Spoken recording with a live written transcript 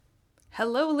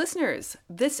Hello, listeners!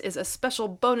 This is a special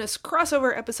bonus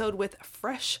crossover episode with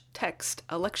Fresh Text,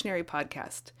 a lectionary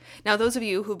podcast. Now, those of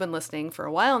you who've been listening for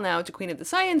a while now to Queen of the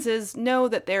Sciences know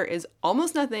that there is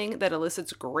almost nothing that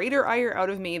elicits greater ire out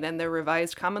of me than the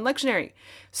Revised Common Lectionary.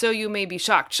 So you may be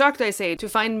shocked I say, to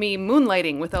find me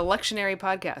moonlighting with a lectionary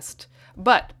podcast.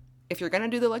 But if you're going to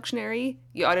do the lectionary,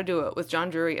 you ought to do it with John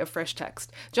Drury of Fresh Text.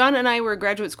 John and I were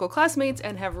graduate school classmates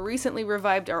and have recently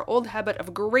revived our old habit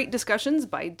of great discussions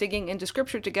by digging into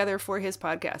scripture together for his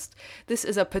podcast. This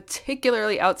is a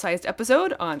particularly outsized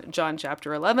episode on John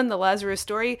chapter 11, the Lazarus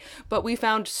story, but we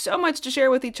found so much to share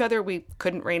with each other we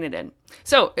couldn't rein it in.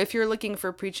 So if you're looking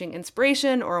for preaching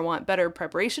inspiration or want better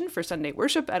preparation for Sunday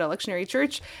worship at a lectionary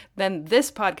church, then this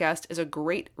podcast is a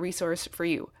great resource for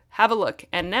you. Have a look.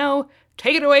 And now,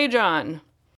 take it away, John.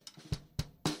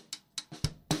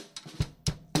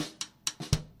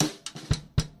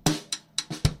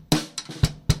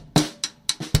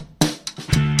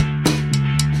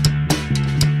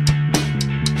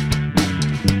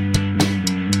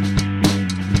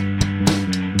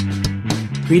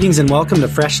 Greetings and welcome to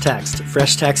Fresh Text.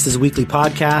 Fresh Text is a weekly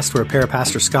podcast where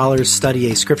parapastor scholars study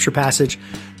a scripture passage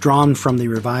drawn from the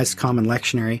Revised Common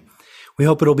Lectionary. We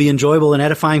hope it'll be enjoyable and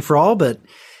edifying for all, but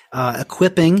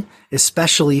equipping,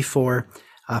 especially for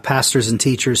pastors and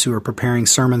teachers who are preparing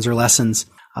sermons or lessons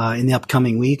in the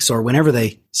upcoming weeks or whenever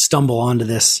they stumble onto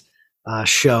this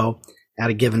show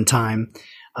at a given time.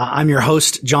 I'm your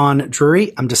host, John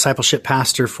Drury. I'm discipleship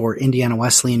pastor for Indiana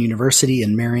Wesleyan University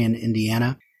in Marion,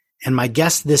 Indiana. And my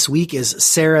guest this week is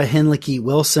Sarah Hinlicky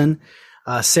Wilson.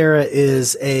 Sarah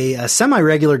is a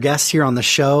semi-regular guest here on the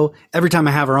show. Every time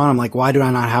I have her on, I'm like, why do I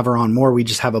not have her on more? We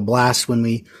just have a blast when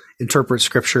we interpret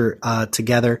scripture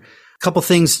together. A couple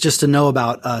things just to know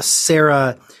about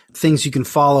Sarah, things you can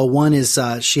follow. One is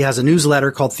she has a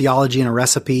newsletter called Theology and a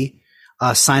Recipe.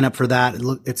 Sign up for that.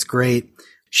 It's great.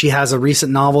 She has a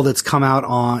recent novel that's come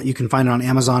out you can find it on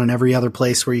Amazon and every other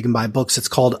place where you can buy books. It's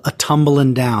called A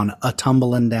Tumblin' Down.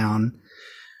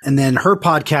 And then her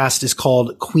podcast is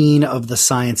called Queen of the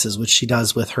Sciences, which she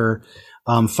does with her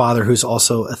father, who's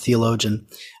also a theologian.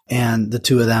 And the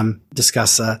two of them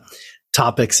discuss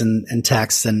topics and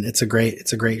texts, and it's a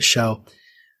great show.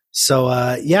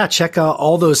 So check out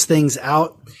all those things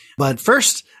out. But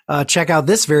first, check out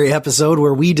this very episode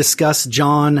where we discuss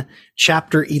John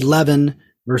chapter 11,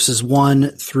 verses 1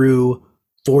 through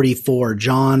 44.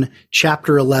 John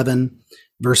chapter 11.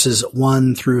 Verses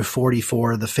 1 through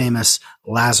 44, the famous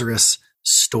Lazarus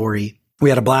story. We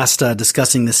had a blast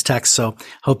discussing this text, so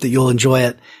hope that you'll enjoy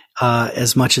it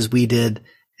as much as we did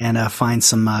and find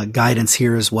some guidance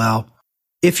here as well.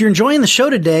 If you're enjoying the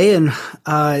show today, and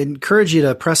I encourage you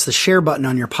to press the share button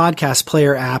on your podcast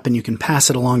player app, and you can pass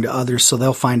it along to others so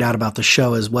they'll find out about the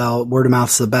show as well. Word of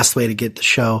mouth is the best way to get the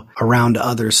show around to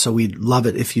others, so we'd love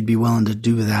it if you'd be willing to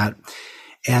do that.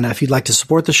 And if you'd like to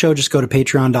support the show, just go to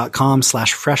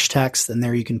patreon.com/freshtext, and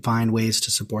there you can find ways to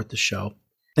support the show.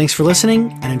 Thanks for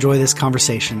listening, and enjoy this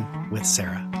conversation with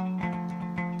Sarah.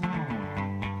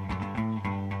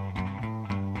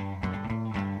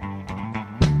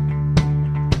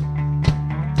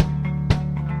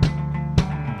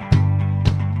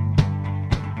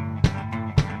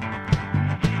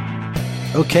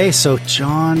 Okay, so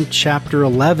John chapter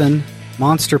 11,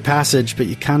 monster passage, but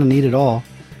you kind of need it all.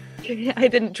 I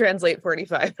didn't translate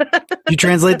 45. You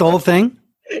translate the whole thing?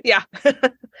 Yeah.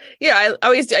 Yeah. I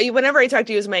always do. Whenever I talk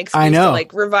to you is my excuse to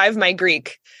revive my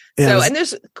Greek. So, and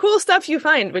there's cool stuff you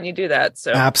find when you do that.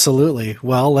 So absolutely.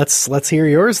 Well, let's hear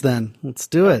yours then. Let's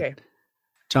do it. Okay.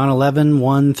 John 11,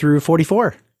 1 through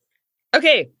 44.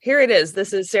 Okay, here it is.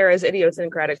 This is Sarah's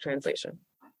idiosyncratic translation.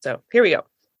 So here we go.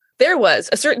 There was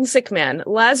a certain sick man,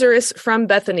 Lazarus from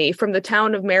Bethany, from the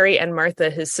town of Mary and Martha,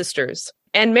 his sisters.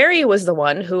 And Mary was the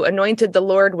one who anointed the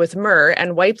Lord with myrrh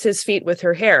and wiped his feet with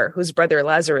her hair, whose brother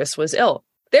Lazarus was ill.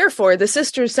 Therefore the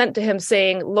sisters sent to him,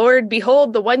 saying, Lord,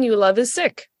 behold, the one you love is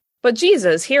sick. But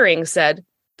Jesus, hearing, said,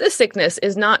 This sickness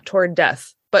is not toward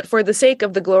death, but for the sake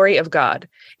of the glory of God,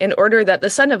 in order that the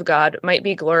Son of God might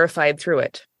be glorified through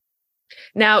it.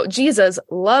 Now Jesus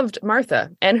loved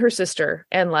Martha and her sister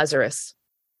and Lazarus.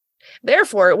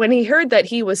 Therefore, when he heard that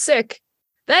he was sick,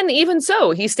 then even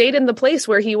so he stayed in the place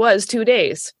where he was 2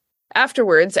 days.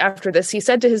 Afterwards, after this, he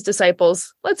said to his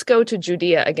disciples, Let's go to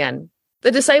Judea again.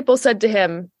 The disciples said to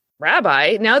him,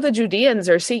 Rabbi, now the Judeans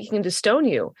are seeking to stone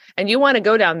you, and you want to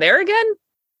go down there again?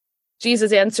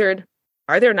 Jesus answered,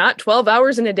 Are there not 12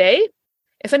 hours in a day?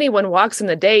 If anyone walks in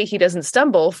the day, he doesn't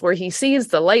stumble, for he sees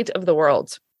the light of the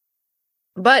world.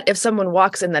 But if someone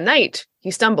walks in the night,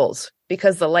 he stumbles,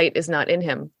 because the light is not in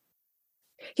him.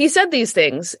 He said these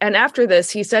things, and after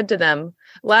this he said to them,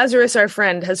 Lazarus, our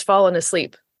friend, has fallen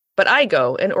asleep, but I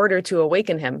go in order to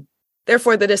awaken him."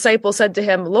 Therefore the disciples said to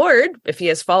him, "Lord, if he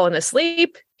has fallen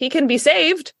asleep, he can be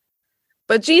saved."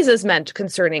 But Jesus meant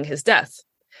concerning his death.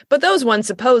 But those ones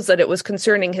supposed that it was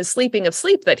concerning his sleeping of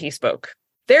sleep that he spoke.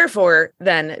 Therefore,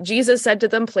 then, Jesus said to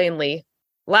them plainly,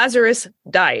 "Lazarus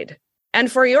died.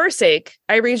 And for your sake,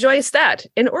 I rejoice that,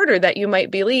 in order that you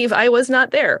might believe I was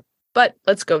not there. But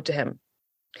let's go to him."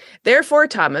 Therefore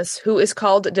Thomas, who is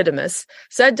called Didymus,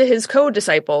 said to his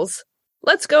co-disciples,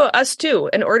 "Let's go us too,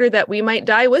 in order that we might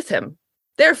die with him."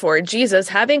 Therefore Jesus,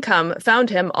 having come, found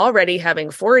him already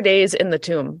having 4 days in the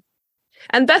tomb.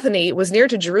 And Bethany was near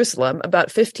to Jerusalem,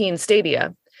 about 15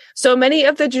 stadia. So many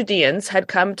of the Judeans had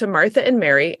come to Martha and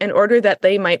Mary in order that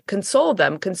they might console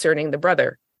them concerning the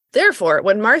brother. Therefore,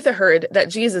 when Martha heard that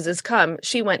Jesus is come,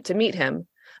 she went to meet him.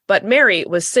 But Mary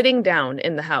was sitting down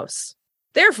in the house.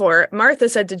 Therefore Martha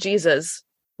said to Jesus,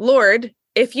 "Lord,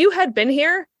 if you had been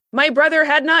here, my brother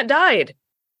had not died.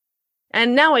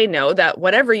 And now I know that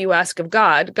whatever you ask of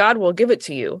God, God will give it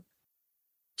to you."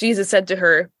 Jesus said to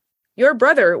her, "Your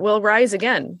brother will rise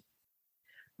again."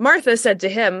 Martha said to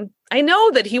him, "I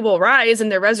know that he will rise in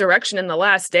the resurrection in the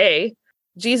last day."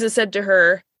 Jesus said to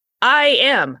her, "I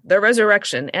am the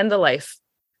resurrection and the life.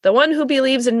 The one who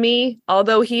believes in me,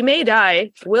 although he may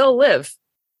die, will live.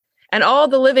 And all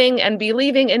the living and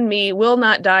believing in me will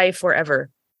not die forever.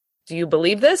 Do you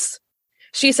believe this?"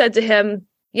 She said to him,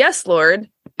 "Yes, Lord,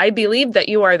 I believe that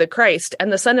you are the Christ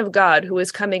and the Son of God who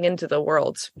is coming into the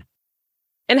world."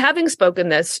 And having spoken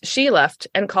this, she left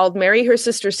and called Mary her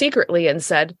sister secretly and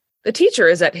said, "The teacher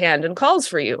is at hand and calls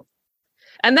for you."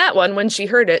 And that one, when she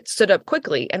heard it, stood up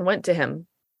quickly and went to him.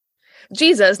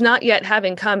 Jesus, not yet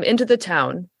having come into the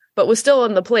town, but was still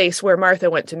in the place where Martha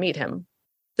went to meet him.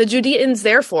 The Judeans,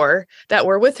 therefore, that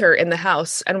were with her in the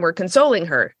house and were consoling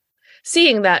her,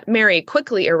 seeing that Mary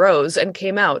quickly arose and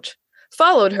came out,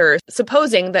 followed her,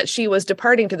 supposing that she was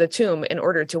departing to the tomb in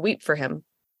order to weep for him.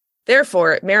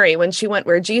 Therefore Mary, when she went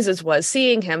where Jesus was,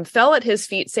 seeing him, fell at his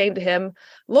feet, saying to him,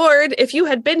 "Lord, if you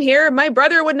had been here, my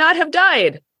brother would not have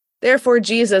died." Therefore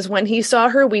Jesus, when he saw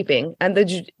her weeping, and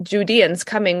the Judeans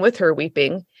coming with her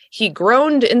weeping, he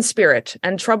groaned in spirit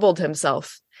and troubled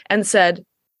himself, and said,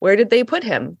 "Where did they put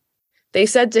him?" They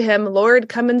said to him, "Lord,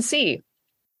 come and see."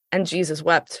 And Jesus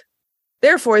wept.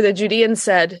 Therefore the Judeans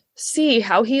said, "See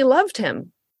how he loved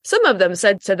him." Some of them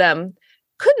said to them,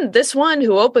 "Couldn't this one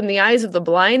who opened the eyes of the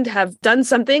blind have done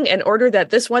something in order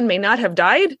that this one may not have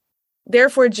died?"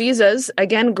 Therefore Jesus,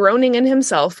 again groaning in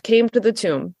himself, came to the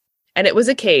tomb, and it was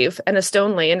a cave, and a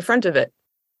stone lay in front of it.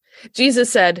 Jesus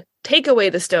said, "Take away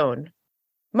the stone."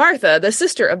 Martha, the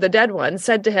sister of the dead one,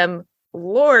 said to him,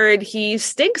 "Lord, he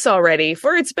stinks already,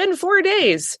 for it's been 4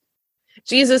 days."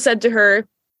 Jesus said to her,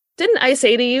 "Didn't I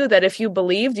say to you that if you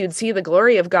believed, you'd see the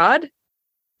glory of God?"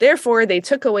 Therefore they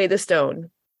took away the stone.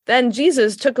 Then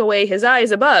Jesus took away his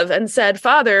eyes above and said,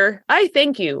 "Father, I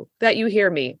thank you that you hear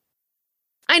me.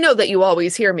 I know that you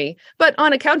always hear me, but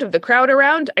on account of the crowd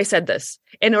around, I said this,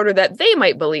 in order that they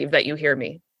might believe that you hear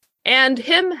me." And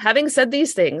him, having said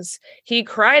these things, he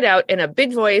cried out in a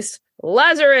big voice,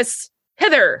 "Lazarus,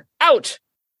 hither, out!"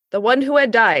 The one who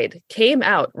had died came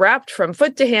out, wrapped from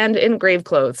foot to hand in grave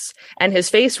clothes, and his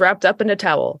face wrapped up in a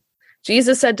towel.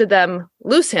 Jesus said to them,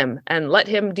 "Loose him and let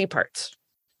him depart."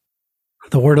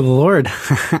 The word of the Lord.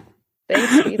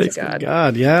 Thanks be to God.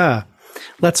 God, yeah.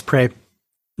 Let's pray.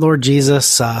 Lord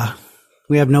Jesus,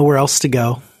 we have nowhere else to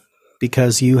go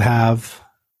because you have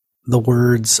the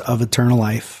words of eternal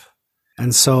life.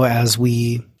 And so as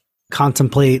we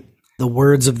contemplate the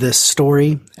words of this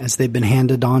story, as they've been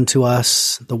handed on to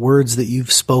us, the words that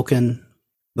you've spoken,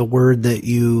 the word that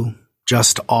you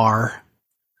just are,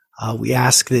 we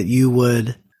ask that you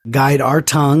would guide our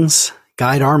tongues,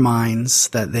 guide our minds,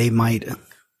 that they might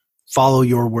follow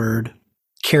your word,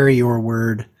 carry your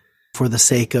word for the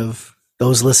sake of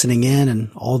those listening in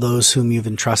and all those whom you've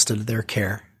entrusted to their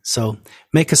care. So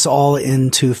make us all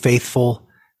into faithful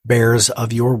bearers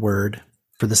of your word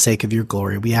for the sake of your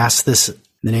glory. We ask this in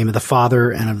the name of the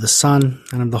Father and of the Son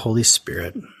and of the Holy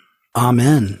Spirit.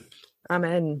 Amen.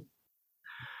 Amen.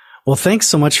 Well, thanks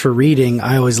so much for reading.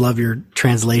 I always love your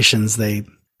translations. They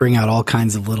bring out all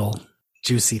kinds of little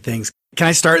juicy things. Can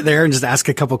I start there and just ask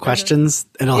a couple questions?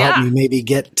 And it'll help you maybe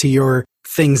get to your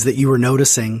things that you were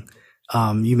noticing.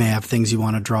 You may have things you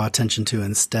want to draw attention to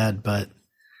instead, but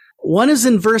one is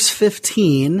in verse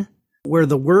 15, where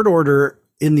the word order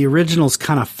in the original is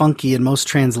kind of funky, and most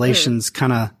translations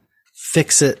kind of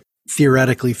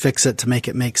theoretically fix it to make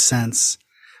it make sense.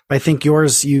 But I think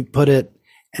yours, you put it,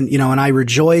 and I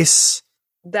rejoice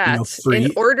that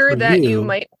in order that you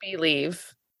might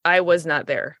believe I was not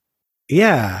there.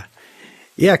 Yeah.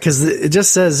 Yeah, because it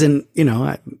just says in,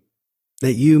 that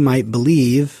you might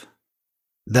believe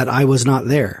that I was not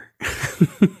there.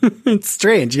 It's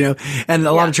strange, and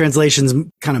a lot of translations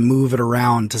kind of move it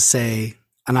around to say,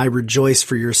 and I rejoice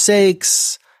for your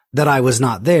sakes that I was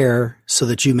not there so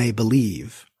that you may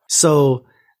believe. So,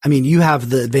 I mean, you have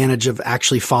the advantage of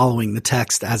actually following the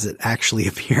text as it actually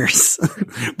appears.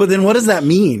 But then what does that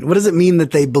mean? What does it mean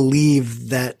that they believe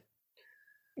that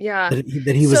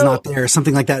that he was not there,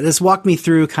 something like that? Just walk me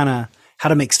through kind of how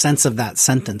to make sense of that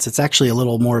sentence. It's actually a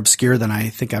little more obscure than I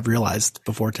think I've realized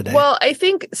before today. Well, I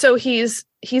think so. He's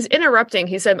interrupting.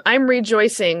 He said, I'm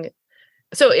rejoicing.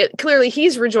 So clearly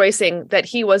he's rejoicing that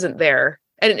he wasn't there.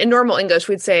 And in normal English,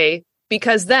 we'd say,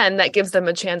 because then that gives them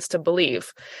a chance to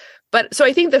believe. But so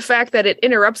I think the fact that it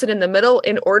interrupts it in the middle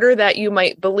in order that you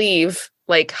might believe,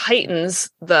 like, heightens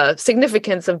the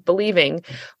significance of believing.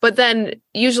 But then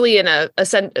usually in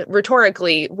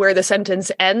rhetorically, where the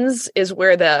sentence ends is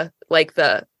where the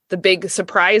big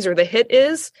surprise or the hit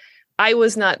is. I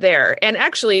was not there. And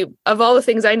actually, of all the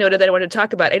things I noted that I wanted to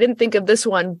talk about, I didn't think of this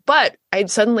one, but I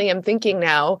suddenly am thinking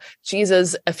now,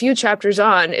 Jesus, a few chapters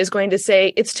on, is going to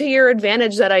say, it's to your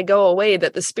advantage that I go away,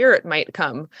 that the Spirit might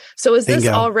come. So is this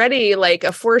already like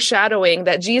a foreshadowing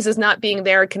that Jesus not being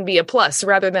there can be a plus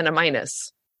rather than a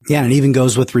minus? Yeah, and it even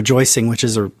goes with rejoicing, which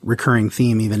is a recurring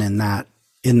theme even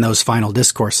in those final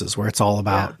discourses, where it's all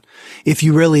about, if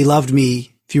you really loved me,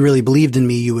 if you really believed in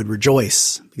me, you would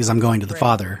rejoice because I'm going to the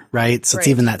Father, right? So it's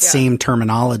even that same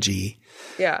terminology.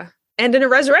 Yeah. And in a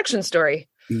resurrection story.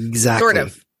 Exactly. Sort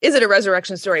of. Is it a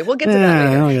resurrection story? We'll get to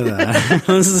that later.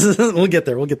 Look at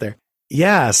that. We'll get there.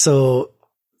 Yeah. So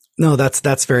no,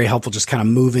 that's very helpful. Just kind of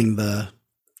moving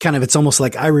it's almost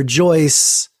like I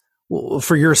rejoice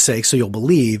for your sake. So you'll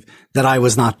believe that I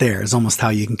was not there is almost how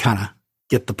you can kind of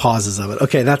get the pauses of it.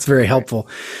 Okay. That's very helpful.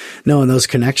 No, and those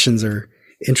connections are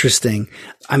interesting.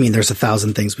 I mean, there's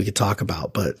 1,000 things we could talk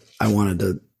about, but I wanted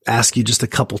to ask you just a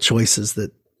couple choices.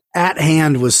 That at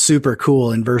hand was super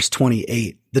cool in verse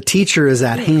 28. The teacher is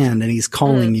at hand and he's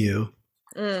calling you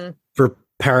for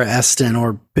paraestin,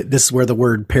 or this is where the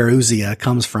word parousia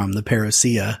comes from, the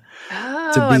parousia.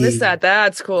 Oh, I missed that.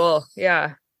 That's cool.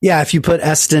 Yeah. Yeah. If you put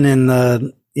estin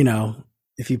in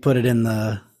if you put it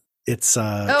in it's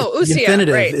ousia,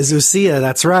 infinitive right. is ousia.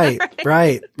 That's right.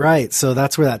 Right. So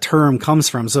that's where that term comes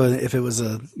from. So if it was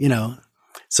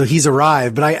so he's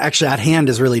arrived, but at hand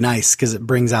is really nice because it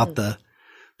brings out the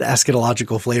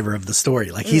eschatological flavor of the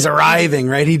story. Like he's arriving,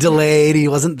 right? He delayed. He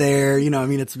wasn't there.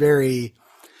 It's very,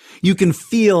 you can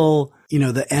feel,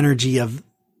 the energy of,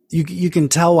 you can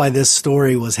tell why this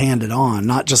story was handed on,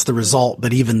 not just the result,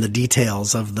 but even the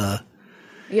details of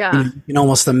you can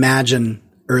almost imagine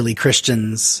early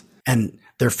Christians and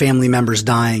their family members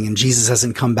dying and Jesus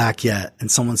hasn't come back yet.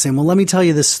 And someone saying, well, let me tell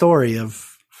you this story of,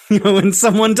 when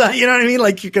someone died, you know what I mean?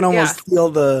 Like you can almost feel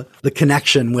the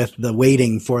connection with the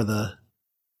waiting for the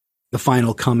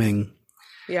final coming.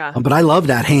 Yeah. But I love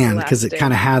that hand because it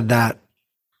kind of had that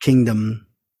kingdom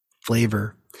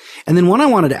flavor. And then one I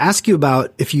wanted to ask you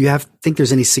about, if you think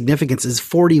there's any significance, is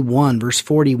 41, verse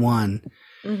 41.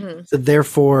 Mm-hmm. So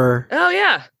therefore,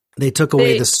 they took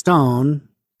away the stone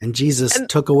and Jesus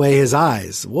took away his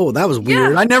eyes. Whoa, that was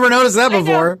weird. I never noticed that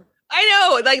before. I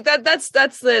know, like that's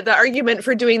the argument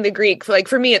for doing the Greek. Like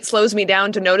for me, it slows me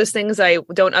down to notice things I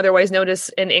don't otherwise notice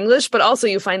in English, but also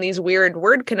you find these weird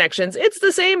word connections. It's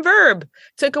the same verb.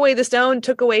 Took away the stone,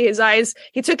 took away his eyes.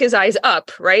 He took his eyes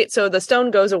up, right? So the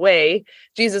stone goes away,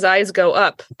 Jesus' eyes go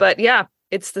up. But yeah,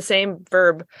 it's the same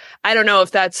verb. I don't know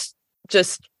if that's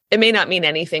just, it may not mean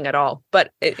anything at all,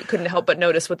 but it couldn't help but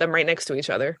notice with them right next to each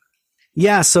other.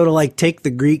 Yeah, so to take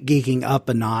the Greek geeking up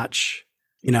a notch,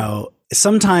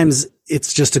 sometimes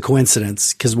it's just a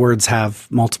coincidence because words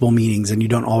have multiple meanings and you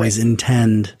don't always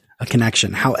intend a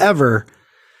connection. However,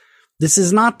 this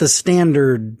is not the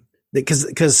standard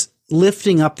because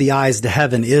lifting up the eyes to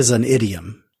heaven is an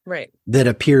idiom, right, that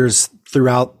appears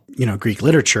throughout, Greek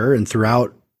literature and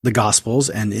throughout the Gospels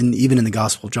and even in the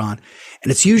Gospel of John. And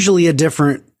it's usually a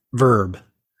different verb.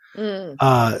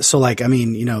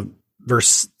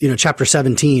 Chapter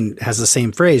 17 has the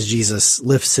same phrase, Jesus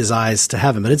lifts his eyes to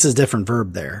heaven, but it's a different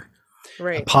verb there.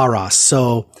 Right. Paros.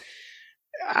 So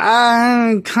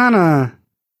I kind of,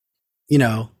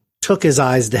 took his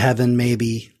eyes to heaven,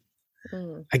 maybe,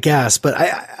 I guess, but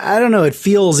I don't know. It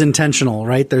feels intentional,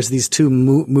 right? There's these two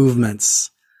movements,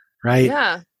 right?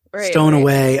 Yeah. Right. Stone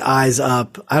away, eyes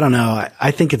up. I don't know.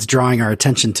 I think it's drawing our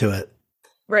attention to it.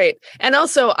 Right. And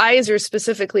also eyes are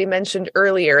specifically mentioned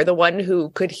earlier. The one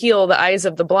who could heal the eyes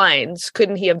of the blind,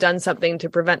 couldn't he have done something to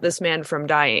prevent this man from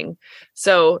dying?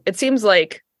 So it seems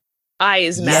like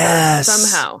eyes matter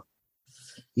somehow.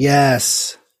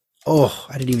 Yes. Oh,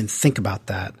 I didn't even think about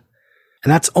that.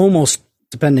 And that's almost,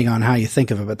 depending on how you think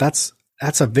of it, but that's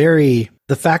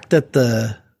the fact that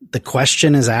the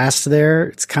question is asked there,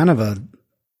 it's kind of a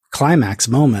climax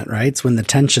moment, right? It's when the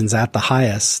tension's at the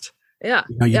highest. Yeah.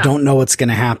 You don't know what's going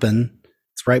to happen.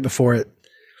 It's right before it.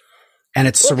 And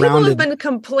it's surrounded. People have been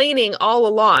complaining all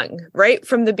along, right?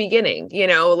 From the beginning,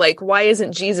 like, why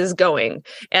isn't Jesus going?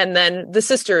 And then the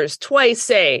sisters twice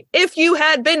say, if you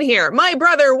had been here, my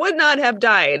brother would not have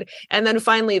died. And then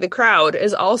finally the crowd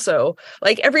is also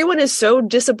like, everyone is so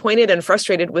disappointed and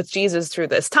frustrated with Jesus through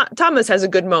this. Thomas has a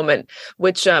good moment,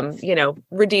 which,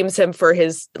 redeems him for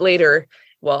his later.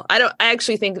 Well, I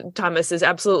actually think Thomas is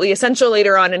absolutely essential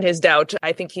later on in his doubt.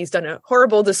 I think he's done a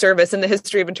horrible disservice in the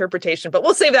history of interpretation, but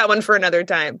we'll save that one for another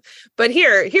time. But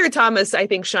here Thomas, I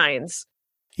think, shines.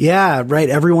 Yeah, right.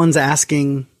 Everyone's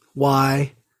asking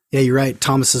why. Yeah, you're right.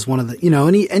 Thomas is one of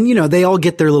the, they all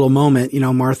get their little moment.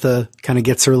 Martha kind of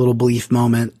gets her little belief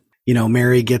moment.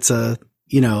 Mary gets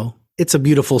it's a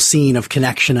beautiful scene of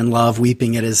connection and love,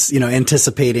 weeping at his,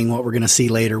 anticipating what we're going to see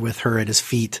later with her at his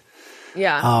feet.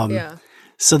 Yeah. Yeah.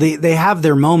 So they have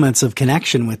their moments of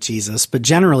connection with Jesus, but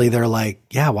generally they're like,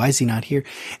 yeah, why is he not here?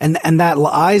 And that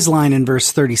eyes line in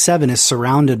verse 37 is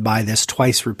surrounded by this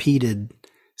twice repeated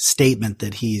statement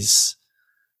that he's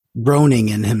groaning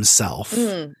in himself.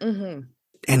 Mm-hmm.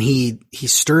 And he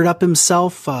stirred up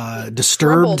himself,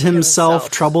 disturbed himself,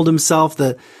 troubled himself.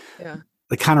 The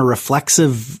kind of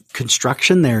reflexive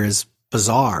construction there is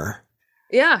bizarre.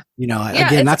 Yeah.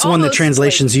 Again, that's one that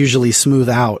translations usually smooth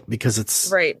out because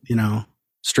it's, right.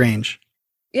 Strange.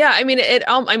 Yeah. I mean,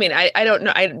 I don't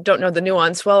know. I don't know the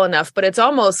nuance well enough, but it's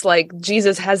almost like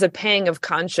Jesus has a pang of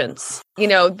conscience.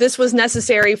 This was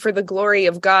necessary for the glory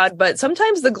of God, but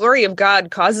sometimes the glory of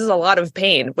God causes a lot of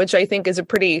pain, which I think is a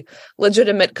pretty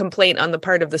legitimate complaint on the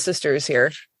part of the sisters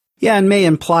here. Yeah. And may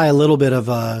imply a little bit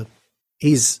of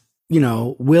he's,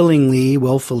 willfully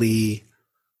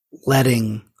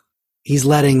letting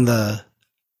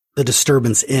the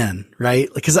disturbance in, right?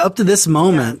 Because up to this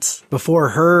moment, before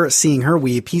her seeing her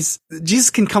weep,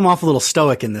 Jesus can come off a little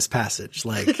stoic in this passage,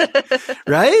 like,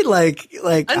 right? Like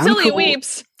until he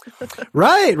weeps.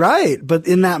 Right. But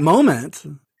in that moment,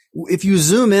 if you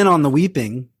zoom in on the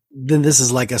weeping, then this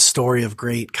is like a story of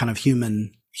great kind of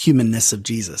humanness of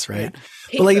Jesus, right?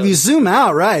 Yeah. But like if you zoom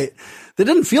out, right, that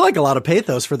didn't feel like a lot of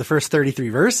pathos for the first 33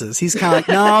 verses. He's kind of like,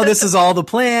 no, this is all the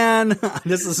plan.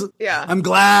 I'm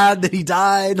glad that he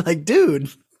died. Like, dude.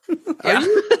 Yeah.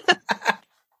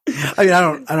 I mean,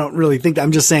 I don't really think that.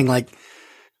 I'm just saying, like,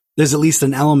 there's at least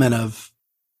an element of,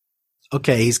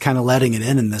 okay, he's kind of letting it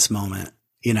in this moment,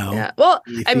 Yeah. Well,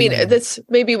 I mean,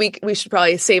 maybe we should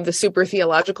probably save the super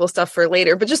theological stuff for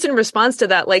later, but just in response to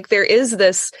that, like, there is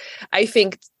this, I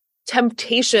think,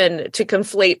 temptation to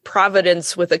conflate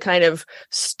providence with a kind of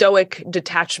stoic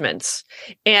detachment.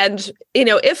 And,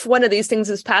 if one of these things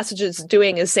this passage is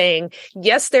doing is saying,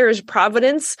 yes, there is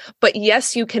providence, but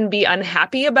yes, you can be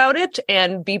unhappy about it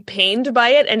and be pained by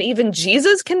it. And even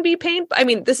Jesus can be pained. I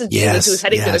mean, this is Jesus who's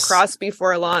heading to the cross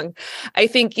before long. I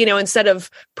think, instead of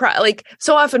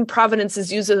so often providence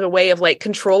is used as a way of like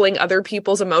controlling other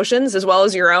people's emotions as well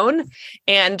as your own.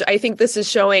 And I think this is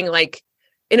showing like,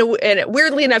 and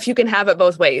weirdly enough, you can have it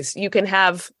both ways. You can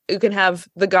have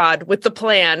the God with the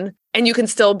plan, and you can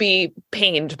still be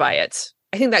pained by it.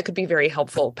 I think that could be very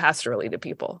helpful pastorally to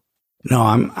people. No,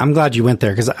 I'm glad you went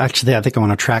there, because actually I think I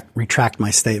want to retract my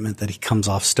statement that he comes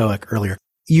off stoic earlier.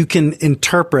 You can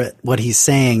interpret what he's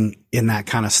saying in that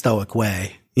kind of stoic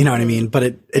way. You know what I mean? But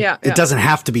it doesn't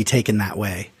have to be taken that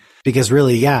way, because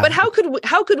really, But how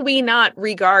could we not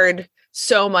regard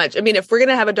so much? I mean, if we're going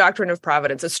to have a doctrine of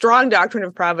providence, a strong doctrine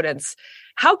of providence,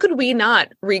 how could we not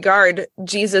regard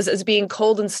Jesus as being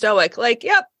cold and stoic? Like,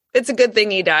 yep, it's a good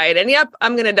thing he died. And yep,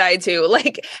 I'm going to die too.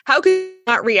 Like, how could you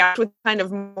not react with kind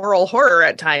of moral horror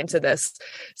at times to this?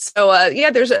 So,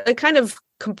 there's a kind of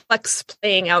complex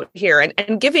playing out here,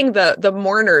 and giving the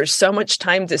mourners so much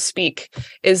time to speak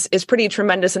is pretty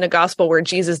tremendous in a gospel where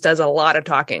Jesus does a lot of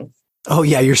talking. Oh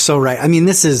yeah, you're so right. I mean,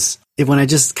 this is, when I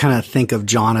just kind of think of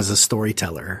John as a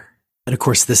storyteller, and of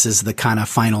course this is the kind of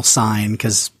final sign,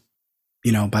 because,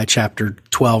 by chapter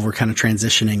 12, we're kind of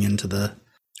transitioning into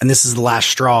and this is the last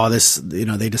straw. This,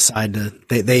 they decide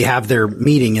they have their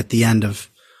meeting at the end of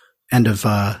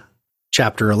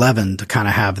chapter 11 to kind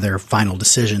of have their final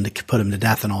decision to put him to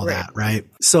death and all that. Right.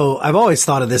 So I've always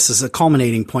thought of this as a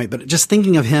culminating point, but just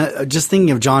thinking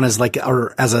of John as like,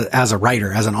 or as a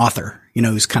writer, as an author,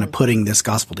 who's kind of putting this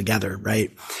gospel together.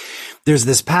 Right. There's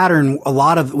this pattern,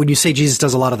 when you say Jesus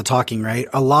does a lot of the talking, right?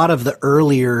 A lot of the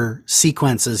earlier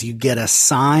sequences, you get a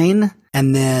sign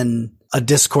and then a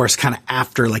discourse kind of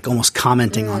after, like almost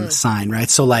commenting on the sign, right?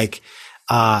 So like,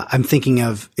 I'm thinking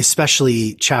of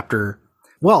especially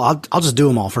I'll just do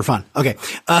them all for fun. Okay.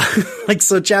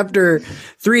 So chapter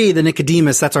 3, the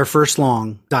Nicodemus, that's our first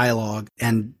long dialogue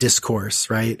and discourse,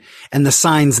 right? And the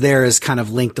signs there is kind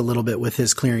of linked a little bit with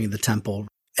his clearing of the temple.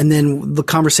 And then the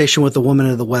conversation with the woman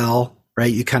of the well,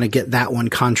 right? You kind of get that one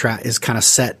contract is kind of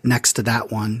set next to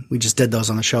that one. We just did those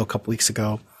on the show a couple weeks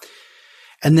ago.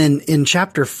 And then in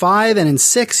chapter 5 and in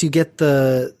 6, you get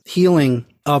the healing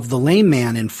of the lame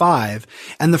man in 5.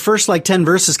 And the first like 10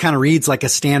 verses kind of reads like a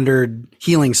standard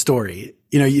healing story.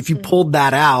 You know, if you pulled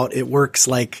that out, it works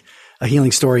like a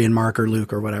healing story in Mark or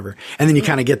Luke or whatever. And then you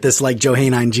kind of get this like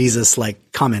Johannine Jesus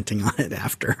like commenting on it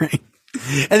after, right?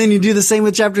 And then you do the same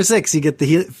with chapter 6. You get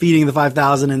the feeding of the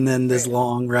 5,000 and then this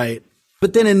long, right?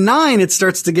 But then in 9, it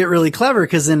starts to get really clever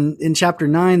because in chapter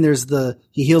 9,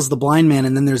 he heals the blind man.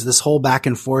 And then there's this whole back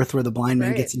and forth where the blind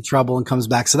man gets in trouble and comes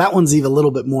back. So that one's even a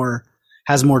little bit more,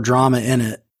 has more drama in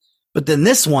it. But then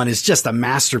this one is just a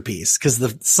masterpiece because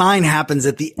the sign happens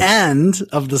at the end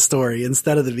of the story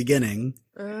instead of the beginning.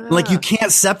 Like you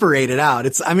can't separate it out.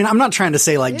 I'm not trying to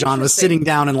say like John was sitting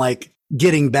down and like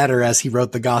getting better as he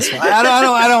wrote the gospel. I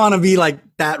don't want to be like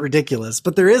that ridiculous,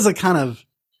 but there is a kind of,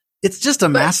 it's just a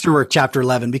masterwork, chapter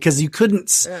 11, because you couldn't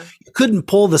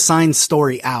pull the sign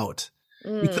story out.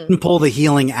 You couldn't pull the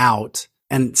healing out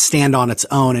and stand on its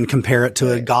own and compare it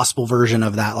to a gospel version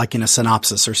of that, like in a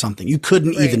synopsis or something. You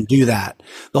couldn't even do that.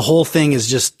 The whole thing is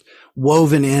just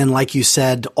woven in, like you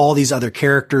said, all these other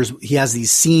characters. He has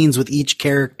these scenes with each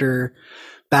character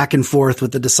back and forth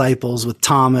with the disciples, with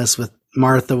Thomas, with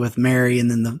Martha, with Mary, and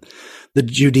then the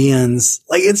Judeans.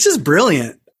 Like, it's just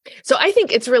brilliant. So I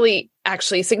think it's really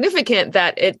actually significant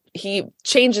that he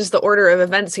changes the order of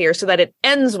events here so that it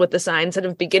ends with the sign instead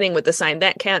of beginning with the sign.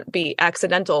 That can't be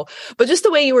accidental. But just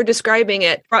the way you were describing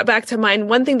it brought back to mind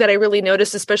one thing that I really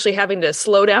noticed, especially having to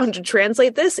slow down to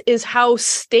translate this, is how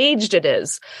staged it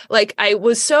is. Like, I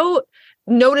was so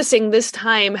noticing this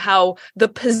time how the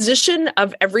position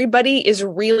of everybody is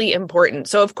really important.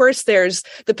 So of course there's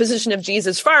the position of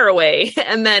Jesus far away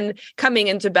and then coming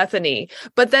into Bethany,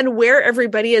 but then where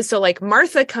everybody is. So like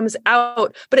Martha comes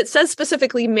out, but it says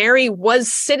specifically Mary was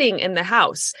sitting in the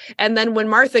house. And then when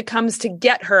Martha comes to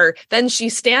get her, then she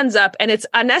stands up and it's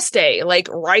aneste, like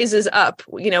rises up,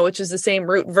 which is the same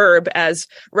root verb as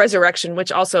resurrection,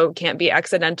 which also can't be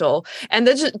accidental. And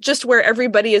then just where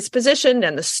everybody is positioned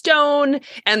and the stone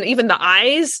and even the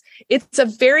eyes, it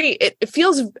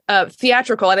feels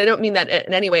theatrical. And I don't mean that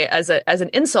in any way as an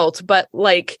insult, but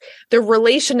like the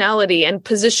relationality and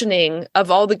positioning of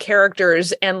all the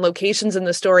characters and locations in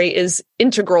the story is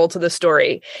integral to the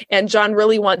story. And John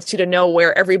really wants you to know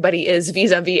where everybody is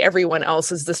vis-a-vis everyone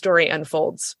else as the story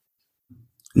unfolds.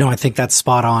 No, I think that's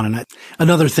spot on. And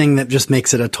another thing that just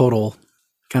makes it a total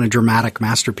kind of dramatic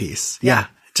masterpiece. Yeah.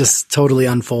 Just totally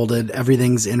unfolded.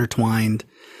 Everything's intertwined.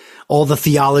 All the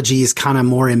theology is kind of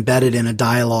more embedded in a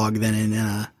dialogue than in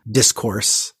a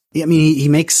discourse. I mean, he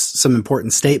makes some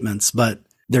important statements, but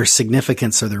their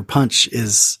significance or their punch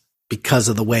is because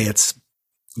of the way it's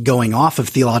going off of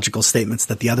theological statements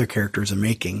that the other characters are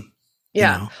making.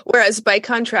 Yeah. Whereas by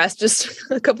contrast, just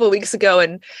a couple of weeks ago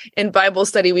in Bible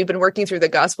study, we've been working through the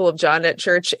Gospel of John at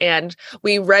church, and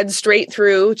we read straight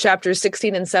through chapters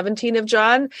 16 and 17 of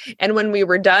John. And when we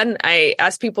were done, I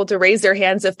asked people to raise their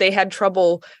hands if they had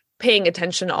trouble paying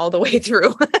attention all the way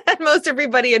through. Most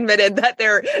everybody admitted that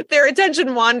their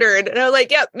attention wandered. And I was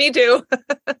like, yep, me too.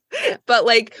 But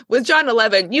like with John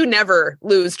 11, you never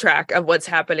lose track of what's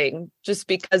happening just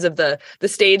because of the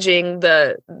staging,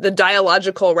 the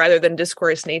dialogical rather than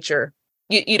discourse nature.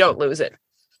 You don't lose it.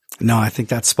 No, I think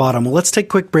that's spot on. Well, let's take a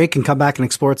quick break and come back and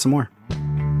explore it some more.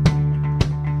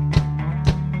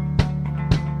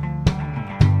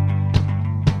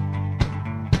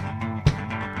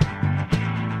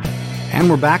 And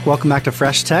we're back. Welcome back to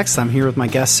Fresh Text. I'm here with my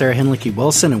guest, Sarah Hinlicky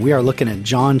Wilson, and we are looking at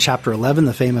John chapter 11,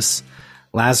 the famous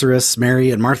Lazarus,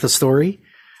 Mary, and Martha story.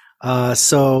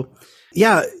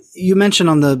 You mentioned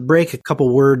on the break a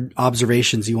couple word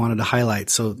observations you wanted to highlight.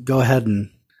 So go ahead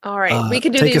and all right, we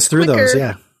can do take these us through those.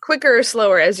 Yeah. Quicker or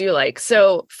slower as you like.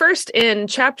 So first in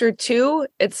chapter 2,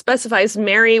 it specifies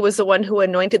Mary was the one who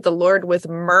anointed the Lord with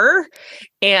myrrh.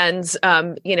 And,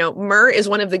 myrrh is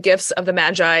one of the gifts of the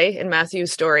Magi in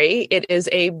Matthew's story. It is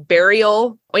a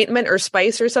burial ointment or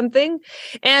spice or something.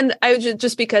 And I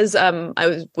just because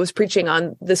I was preaching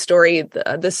on this story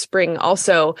this spring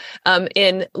also,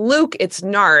 in Luke, it's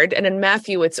nard, and in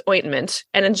Matthew, it's ointment.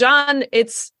 And in John,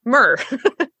 it's myrrh.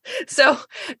 So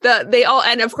they all,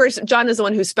 and of course, John is the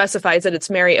one who specifies that it's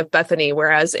Mary of Bethany,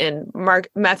 whereas in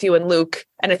Matthew and Luke,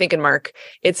 and I think in Mark,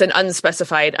 it's an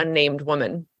unspecified, unnamed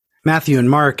woman. Matthew and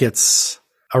Mark, it's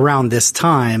around this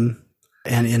time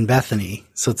and in Bethany.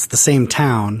 So it's the same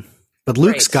town, but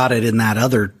Luke's got it in that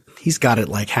he's got it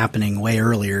like happening way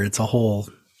earlier. It's a whole.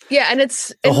 Yeah, and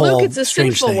in Luke, it's a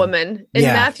sinful woman. In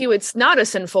Matthew, it's not a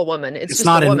sinful woman. It's just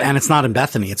a woman. And it's not in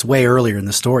Bethany. It's way earlier in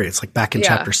the story. It's like back in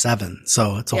chapter 7.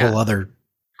 So it's a whole other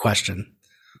question.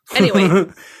 Anyway,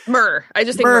 myrrh. I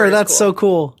just think myrrh is that's cool. So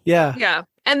cool. Yeah. Yeah.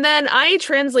 And then I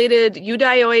translated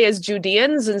Judaioi as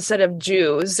Judeans instead of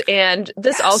Jews. And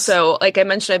this also, like I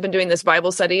mentioned, I've been doing this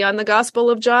Bible study on the Gospel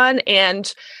of John.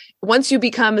 And once you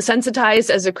become sensitized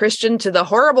as a Christian to the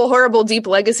horrible, horrible, deep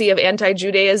legacy of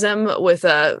anti-Judaism with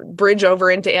a bridge over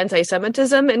into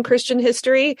anti-Semitism in Christian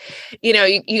history,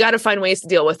 you got to find ways to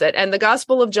deal with it. And the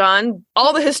Gospel of John,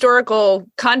 all the historical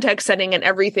context setting and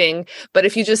everything, but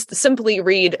if you just simply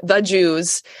read the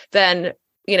Jews, then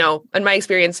in my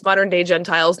experience, modern day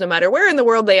Gentiles, no matter where in the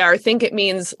world they are, think it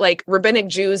means like rabbinic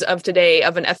Jews of today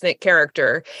of an ethnic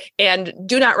character and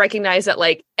do not recognize that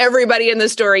like everybody in the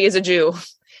story is a Jew.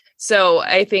 So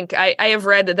I think I have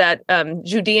read that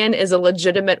Judean is a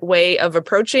legitimate way of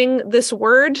approaching this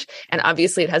word. And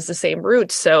obviously it has the same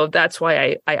root. So that's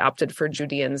why I opted for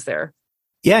Judeans there.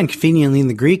 Yeah. And conveniently in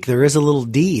the Greek, there is a little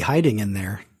D hiding in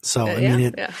there. So,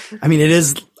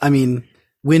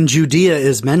 when Judea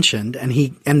is mentioned and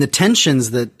the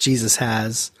tensions that Jesus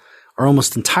has are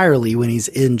almost entirely when he's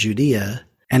in Judea,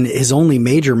 and his only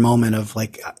major moment of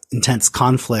like intense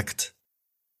conflict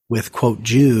with quote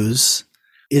Jews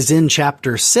is in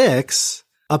chapter 6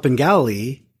 up in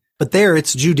Galilee, but there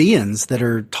it's Judeans that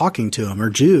are talking to him, or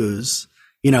Jews,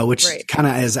 which kind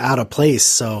of is out of place.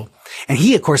 So, and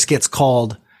he of course gets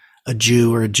called a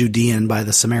Jew or a Judean by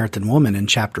the Samaritan woman in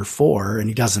chapter 4, and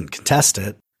he doesn't contest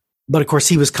it. But of course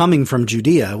he was coming from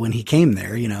Judea when he came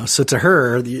there, so to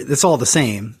her, it's all the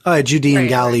same. Judean,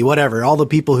 Galilee, whatever. All the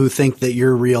people who think that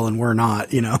you're real and we're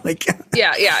not, like.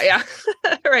 Yeah.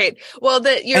 Right. Well,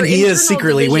 and he is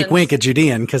secretly wink, wink a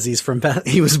Judean because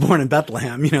he was born in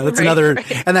Bethlehem, that's another,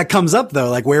 and that comes up though,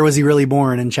 like where was he really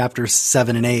born in chapter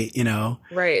 7 and 8,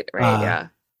 Right. Yeah.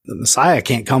 The Messiah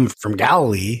can't come from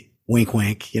Galilee, wink,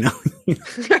 wink,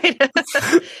 Right.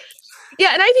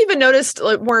 Yeah, and I've even noticed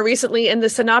more recently in the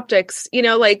synoptics,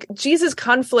 like Jesus'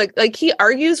 conflict, like he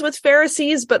argues with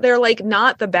Pharisees, but they're like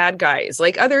not the bad guys.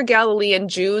 Like other Galilean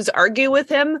Jews argue with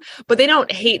him, but they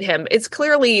don't hate him. It's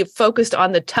clearly focused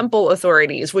on the temple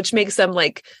authorities, which makes them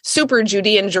like super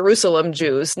Judean Jerusalem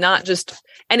Jews, not just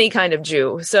any kind of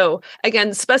Jew. So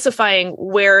again, specifying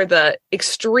where the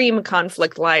extreme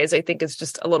conflict lies, I think is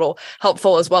just a little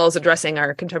helpful as well as addressing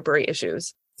our contemporary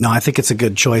issues. No, I think it's a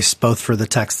good choice, both for the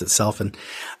text itself. And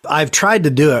I've tried to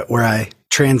do it where I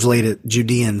translate it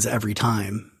Judeans every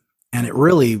time, and it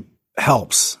really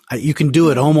helps. You can do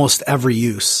it almost every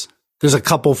use. There's a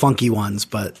couple funky ones,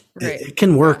 but it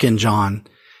can work in John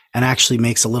and actually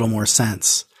makes a little more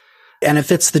sense. And it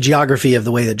fits the geography of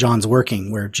the way that John's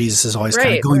working, where Jesus is always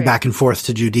kind of going back and forth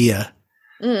to Judea.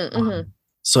 Mm-hmm.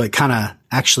 So it kind of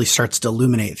actually starts to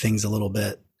illuminate things a little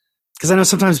bit. Because I know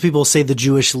sometimes people say the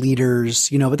Jewish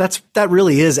leaders, but that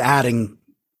really is adding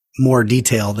more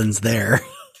detail than's there.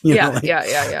 Yeah.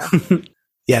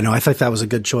 Yeah, no, I thought that was a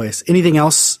good choice. Anything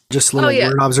else? Just little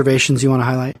word observations you want to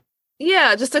highlight?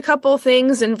 Yeah, just a couple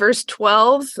things. In verse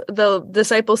 12, the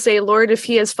disciples say, Lord, if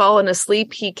he has fallen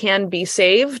asleep, he can be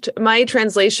saved. My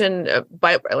translation,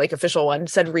 by like official one,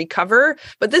 said recover,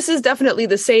 but this is definitely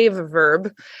the save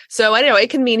verb. So I know it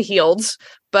can mean healed,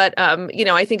 but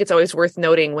I think it's always worth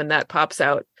noting when that pops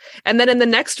out. And then in the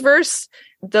next verse,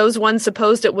 those ones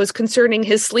supposed it was concerning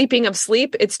his sleeping of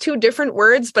sleep. It's two different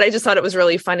words, but I just thought it was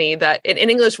really funny that in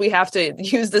English we have to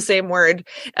use the same word.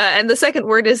 And the second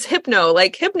word is hypno,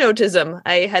 like hypnotism.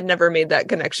 I had never made that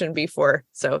connection before.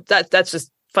 So that's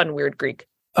just fun, weird Greek.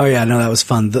 Oh yeah, no, that was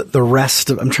fun. The rest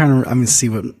of, I'm going to see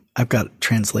what I've got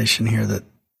translation here that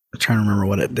I'm trying to remember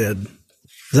what it did.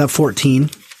 Is that 14?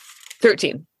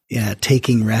 13. Yeah.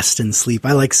 Taking rest and sleep.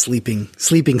 I like sleeping.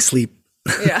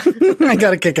 Yeah. I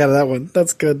got a kick out of that one.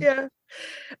 That's good. Yeah.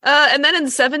 And then in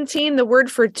 17, the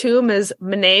word for tomb is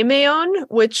mnemeon,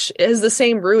 which is the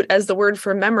same root as the word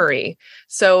for memory.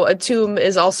 So a tomb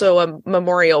is also a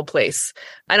memorial place.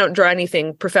 I don't draw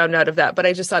anything profound out of that, but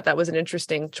I just thought that was an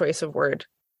interesting choice of word.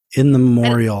 In the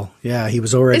memorial. Yeah, he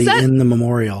was already in the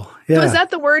memorial. Yeah. Was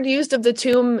that the word used of the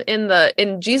tomb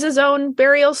in Jesus' own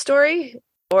burial story?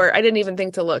 Or I didn't even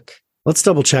think to look. Let's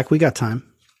double check. We got time.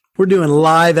 We're doing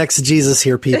live exegesis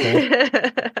here, people.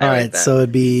 All right. So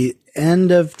it'd be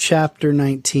end of chapter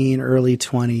 19, early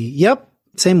 20. Yep.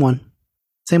 Same one.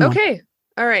 Okay.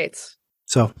 All right.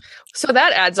 So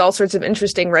that adds all sorts of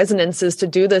interesting resonances to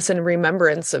do this in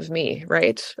remembrance of me,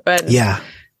 right? And yeah,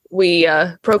 we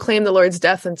proclaim the Lord's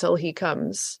death until he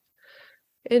comes.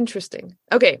 Interesting.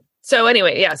 Okay. So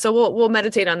anyway, yeah. So we'll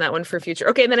meditate on that one for future.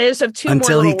 Okay. And then I just have two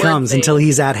until more he comes, until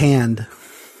he's at hand.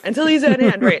 Until he's at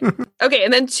hand, right? Okay.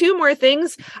 And then two more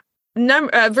things.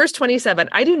 Verse 27.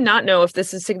 I do not know if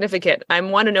this is significant. I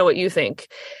want to know what you think.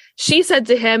 She said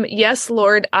to him, "Yes,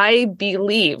 Lord, I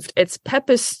believed." It's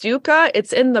pepistuka.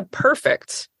 It's in the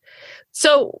perfect.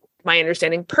 So my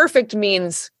understanding, perfect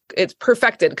means it's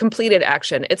perfected, completed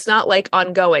action. It's not like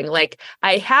ongoing. Like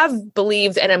I have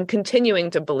believed and I'm continuing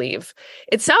to believe.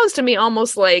 It sounds to me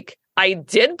almost like I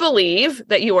did believe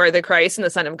that you are the Christ and the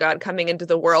Son of God coming into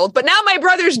the world, but now my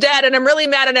brother's dead and I'm really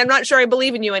mad and I'm not sure I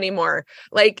believe in you anymore.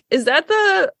 Like, is that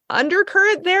the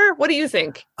undercurrent there? What do you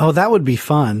think? Oh, that would be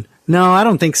fun. No, I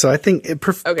don't think so. I think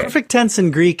perfect tense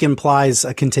in Greek implies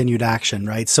a continued action,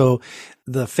 right? So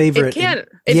the favorite. It can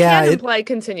imply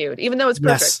continued, even though it's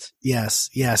perfect. Yes.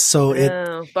 So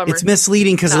it's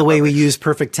misleading because of the way we use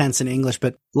perfect tense in English,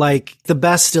 but like the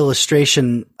best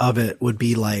illustration of it would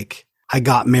be like, I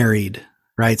got married,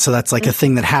 right? So that's like a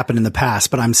thing that happened in the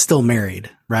past, but I'm still married,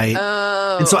 right?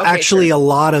 Oh, and so actually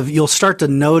you'll start to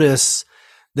notice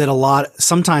that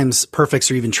sometimes perfects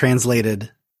are even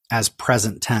translated as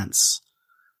present tense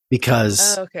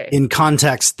because in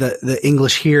context, the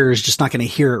English here is just not going to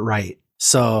hear it right.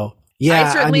 So yeah,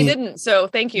 I certainly didn't. So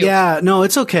thank you. Yeah, no,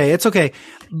 it's okay. It's okay.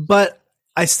 But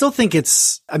I still think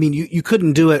you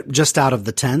couldn't do it just out of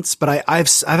the tense, but I've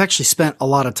actually spent a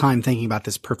lot of time thinking about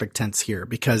this perfect tense here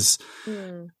because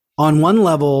on one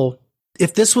level,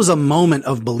 if this was a moment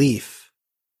of belief,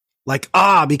 like,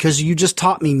 because you just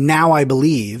taught me, now I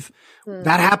believe,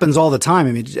 that happens all the time.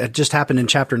 I mean, it just happened in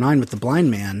chapter 9 with the blind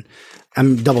man.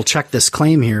 I'm double check this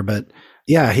claim here, but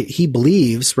yeah, he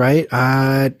believes, right?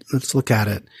 Let's look at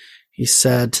it. He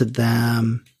said to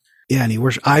them,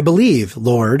 and I believe,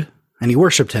 Lord. And he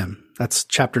worshiped him. That's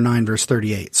chapter 9, verse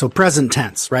 38. So present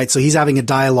tense, right? So he's having a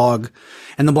dialogue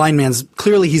and the blind man's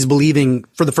he's believing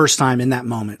for the first time in that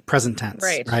moment, present tense,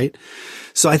 right?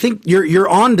 So I think you're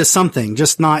on to something,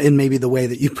 just not in maybe the way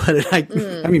that you put it.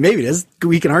 I mean, maybe it is.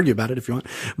 We can argue about it if you want,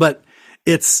 but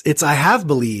it's, I have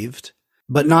believed,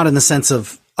 but not in the sense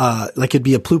of, like it'd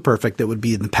be a pluperfect that would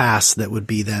be in the past that would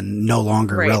be then no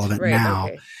longer relevant now.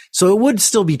 Okay. So it would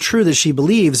still be true that she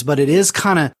believes, but it is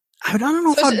kind of, I don't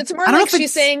know. It's more like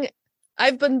she's saying,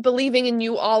 "I've been believing in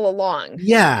you all along."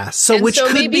 Yeah. So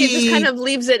maybe it just kind of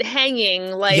leaves it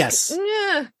hanging. Like, yes.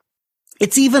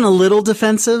 It's even a little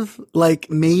defensive.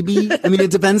 Like maybe. I mean, it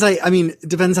depends. It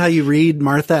depends how you read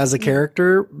Martha as a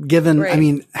character. Given, I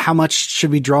mean, how much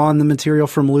should we draw on the material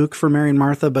from Luke for Mary and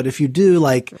Martha? But if you do,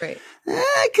 like,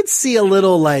 I could see a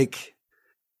little like.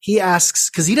 He asks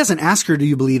because he doesn't ask her, "Do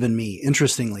you believe in me?"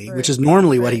 Interestingly, which is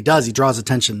normally what he does. He draws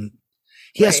attention.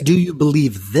 He asks, "Do you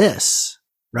believe this?"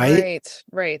 Right?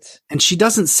 Right. And she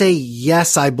doesn't say,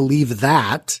 "Yes, I believe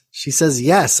that." She says,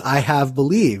 "Yes, I have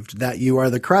believed that you are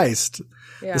the Christ,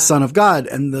 the Son of God,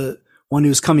 and the one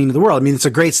who's coming to the world." I mean, it's a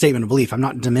great statement of belief. I'm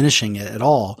not diminishing it at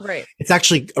all. Right. It's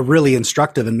actually a really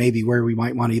instructive and maybe where we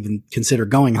might want to even consider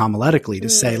going homiletically to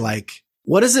say like,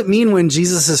 what does it mean when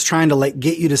Jesus is trying to like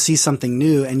get you to see something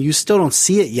new and you still don't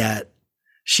see it yet?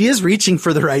 She is reaching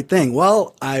for the right thing.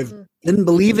 Well, I've been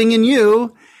believing in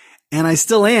you and I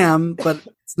still am, but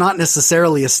it's not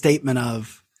necessarily a statement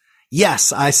of,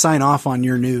 yes, I sign off on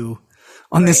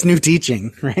this new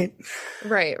teaching, right?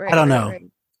 Right. I don't know. Right.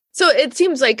 So it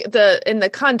seems like in the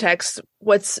context,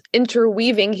 what's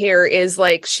interweaving here is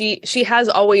like she has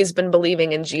always been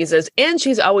believing in Jesus and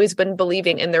she's always been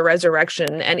believing in the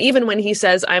resurrection. And even when he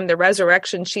says, "I'm the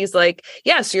resurrection," she's like,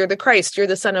 "Yes, you're the Christ, you're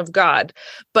the Son of God."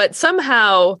 But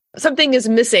somehow something is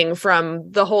missing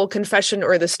from the whole confession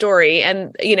or the story.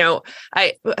 And,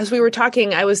 as we were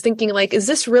talking, I was thinking like, is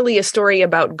this really a story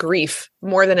about grief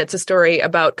more than it's a story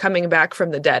about coming back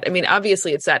from the dead? I mean,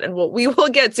 obviously it's that. And we will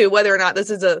get to whether or not this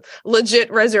is a legit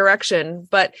resurrection.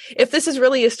 But if this is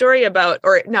really a story about,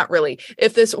 or not really,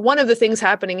 if this, one of the things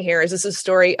happening here is this is a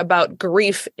story about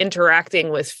grief interacting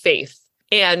with faith.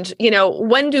 And,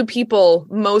 when do people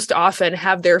most often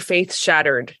have their faith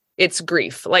shattered? It's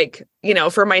grief. Like,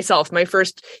 for myself, my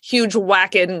first huge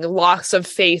whacking loss of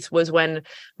faith was when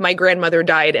my grandmother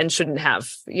died and shouldn't have,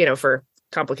 for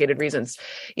complicated reasons,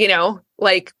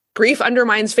 like grief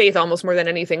undermines faith almost more than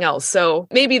anything else. So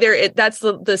maybe that's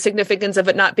the significance of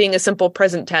it not being a simple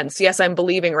present tense. Yes, I'm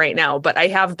believing right now, but I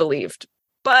have believed.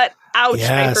 But ouch,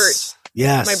 I hurt.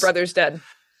 Yes. My brother's dead.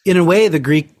 In a way, the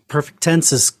Greek perfect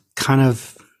tense is kind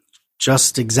of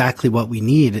just exactly what we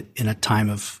need in a time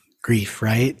of grief,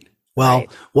 right? Well, Right.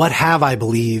 what have I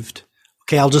believed?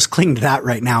 Okay, I'll just cling to that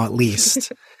right now at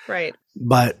least. Right.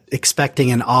 But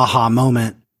expecting an aha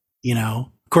moment, of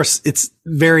course, it's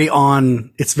very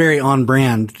on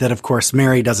brand that, of course,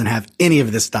 Mary doesn't have any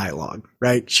of this dialogue,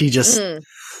 right? She just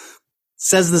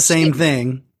says the same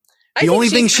thing. The only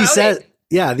thing she said,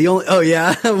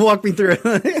 walk me through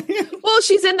it. Well,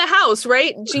 she's in the house,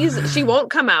 right? She won't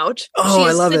come out. Oh,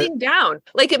 I love sitting down.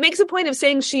 Like, it makes a point of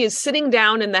saying she is sitting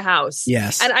down in the house.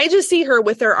 Yes. And I just see her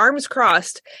with her arms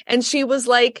crossed. And she was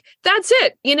like, that's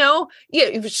it.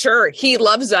 Yeah, sure. He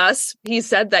loves us. He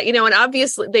said that, and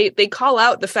obviously they call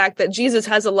out the fact that Jesus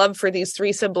has a love for these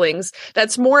three siblings.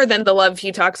 That's more than the love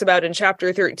he talks about in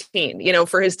chapter 13,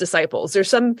 for his disciples. There's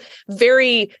some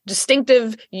very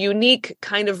distinctive, unique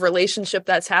kind of relationship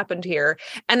that's happened here.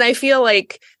 And I feel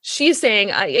like she's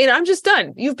saying, I'm just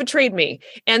done. You've betrayed me.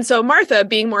 And so Martha,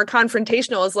 being more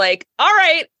confrontational, is like, all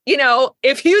right,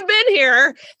 if you'd been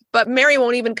here, but Mary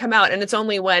won't even come out. And it's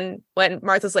only when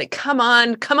Martha's like, come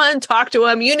on, talk to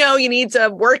him. You need to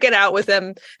work it out with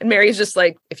him. And Mary's just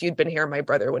like, if you'd been here, my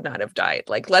brother would not have died.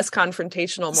 Like, less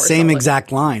confrontational, more same solid.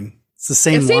 Exact line. It's the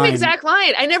same line. Exact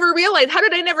line. I never realized. How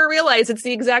did I never realize it's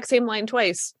the exact same line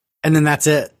twice? And then that's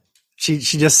it. She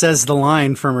just says the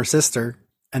line from her sister.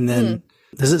 And then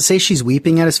does it say she's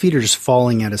weeping at his feet or just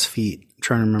falling at his feet? I'm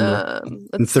trying to remember.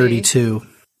 In 32. See.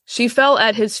 She fell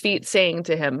at his feet, saying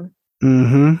to him.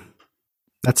 Mm-hmm.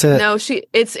 That's it. No,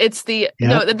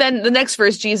 no, then the next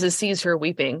verse, Jesus sees her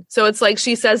weeping. So it's like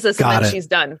she says this and then she's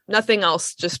done. Nothing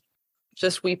else, just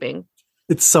weeping.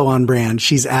 It's so on brand.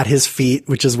 She's at his feet,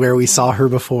 which is where we saw her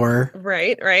before.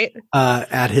 Right.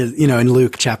 At his, in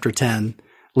Luke chapter 10,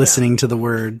 listening to the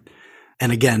word.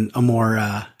 And again, a more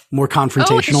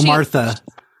confrontational Martha.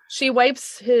 She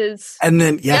wipes his, and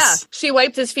then she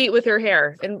wiped his feet with her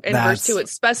hair. In verse 2, it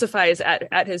specifies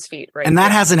at his feet, right? And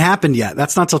that hasn't happened yet.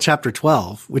 That's not till chapter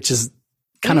 12, which is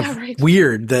kind of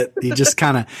weird that he just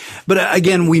kind of. But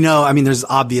again, we know. I mean, there's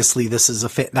obviously that's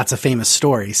a famous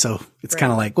story, so it's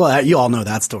kind of like, well, you all know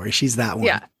that story. She's that one.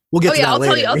 Yeah, we'll get to that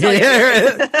later. I'll tell you.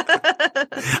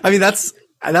 I mean, that's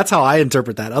how I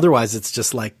interpret that. Otherwise, it's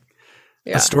just like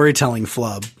a storytelling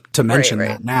flub to mention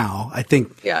that now. I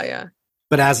think. Yeah.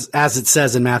 But as it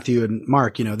says in Matthew and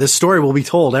Mark, this story will be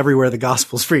told everywhere the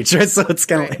gospel's preached, right? So it's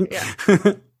kind of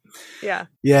like, yeah.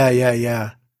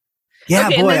 Yeah,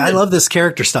 okay, boy, I love this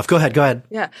character stuff. Go ahead.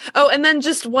 Yeah. Oh, and then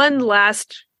just one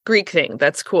last Greek thing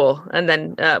that's cool. And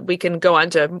then we can go on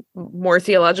to more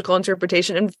theological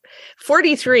interpretation. In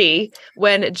 43,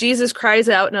 when Jesus cries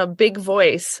out in a big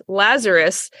voice,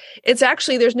 Lazarus, it's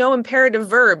actually, there's no imperative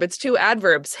verb. It's two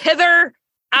adverbs, hither,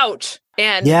 out.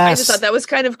 And I just thought that was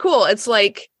kind of cool. It's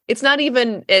like, it's not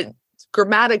even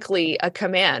grammatically a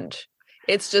command.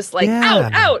 It's just like,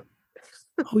 out.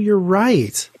 Oh, you're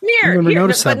right. Here, I never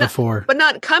noticed that before. But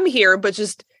not come here, but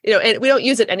just, and we don't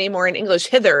use it anymore in English,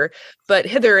 hither, but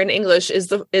hither in English is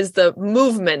the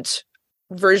movement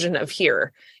version of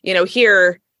here.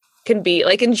 Here can be,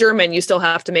 like in German, you still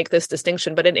have to make this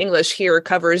distinction, but in English, here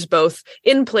covers both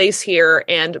in place here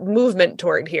and movement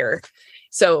toward here.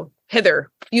 So hither,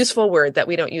 useful word that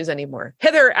we don't use anymore.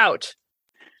 Hither, out.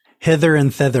 Hither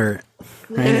and thither.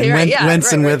 Right? And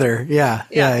whence and whither.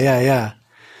 Yeah.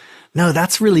 No,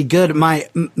 that's really good.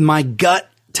 My gut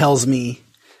tells me,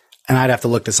 and I'd have to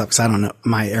look this up because I don't know.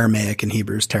 My Aramaic and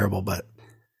Hebrew is terrible, but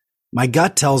my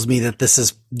gut tells me that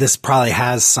this probably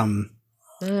has some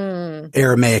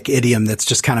Aramaic idiom that's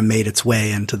just kind of made its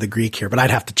way into the Greek here, but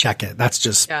I'd have to check it. That's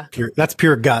just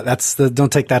pure gut.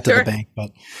 Don't take that to the bank,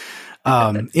 but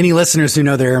any listeners who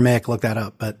know the Aramaic, look that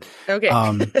up. But okay.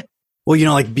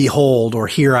 Well, like behold or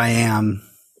here I am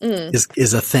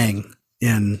is a thing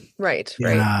right.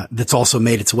 That's also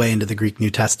made its way into the Greek New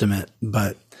Testament.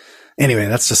 But anyway,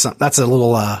 that's a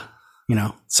little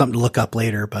something to look up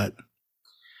later. But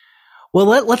well,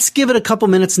 let's give it a couple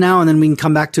minutes now, and then we can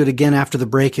come back to it again after the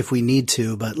break if we need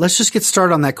to. But let's just get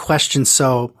started on that question.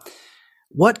 So,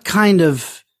 what kind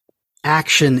of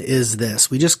action is this?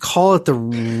 We just call it the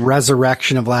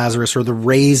resurrection of Lazarus or the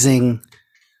raising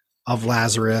of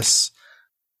Lazarus.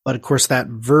 But of course, that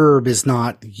verb is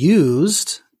not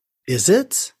used, is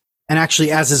it? And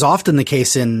actually, as is often the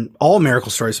case in all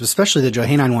miracle stories, especially the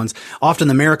Johannine ones, often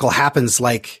the miracle happens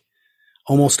like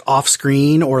almost off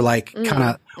screen or like kind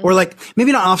of, or like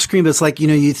maybe not off screen, but it's like,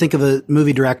 you think of a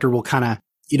movie director will kind of,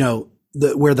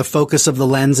 where the focus of the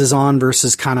lens is on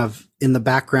versus kind of in the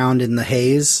background in the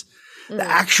haze. The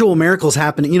actual miracles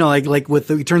happen, like with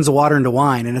he turns the water into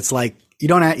wine, and it's like he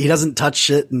doesn't touch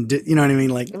it, and you know what I mean?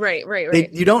 Like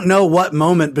right. You don't know what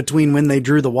moment between when they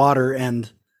drew the water and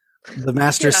the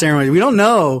master of ceremony. We don't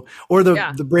know, or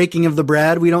the breaking of the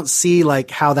bread. We don't see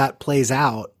like how that plays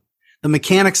out. The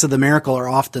mechanics of the miracle are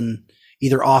often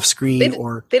either off screen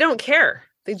or they don't care.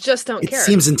 They just don't care. It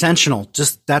seems intentional.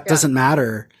 Just that doesn't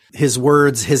matter. His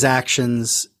words, his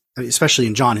actions, especially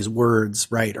in John, his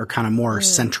words, right, are kind of more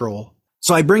central.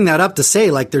 So I bring that up to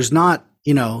say, like, there's not,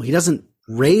 he doesn't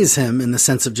raise him in the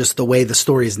sense of just the way the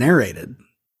story is narrated.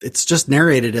 It's just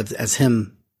narrated as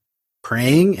him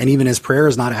praying, and even his prayer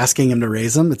is not asking him to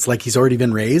raise him. It's like he's already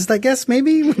been raised, I guess,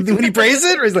 maybe, when he prays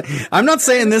it. Or he's like, I'm not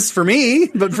saying this for me,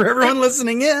 but for everyone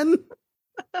listening in.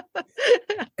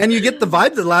 And you get the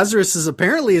vibe that Lazarus is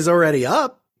already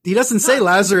up. He doesn't say,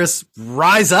 Lazarus,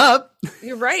 rise up.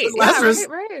 You're right. Lazarus,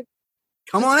 right.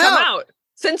 Come out.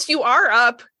 Since you are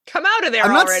up, come out of there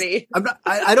already.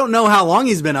 I don't know how long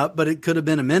he's been up, but it could have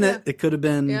been a minute. It could have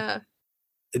been. Yeah.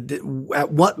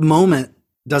 At what moment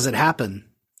does it happen?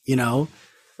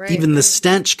 Even the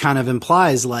stench kind of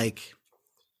implies like,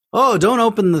 oh, don't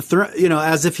open the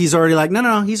as if he's already like,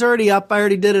 no, he's already up. I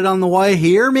already did it on the way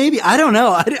here. Maybe. I don't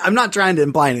know. I'm not trying to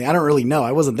imply anything. I don't really know.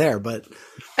 I wasn't there, but.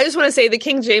 I just want to say the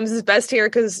King James is best here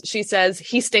because she says,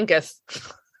 he stinketh.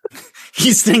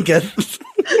 He stinketh.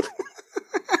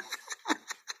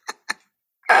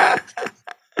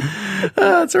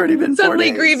 It's already been suddenly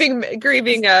grieving.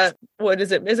 What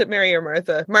is it? Is it Mary or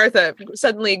Martha? Martha.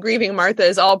 Suddenly grieving Martha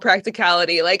is all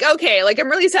practicality. Like, okay, like I'm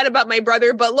really sad about my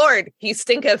brother, but Lord, he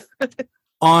stinketh.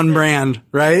 On brand,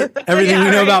 right? Everything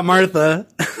we know about Martha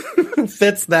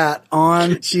fits that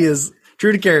on. She is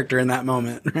true to character in that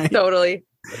moment, right? Totally.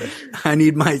 I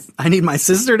need my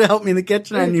sister to help me in the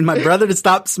kitchen. I need my brother to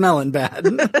stop smelling bad.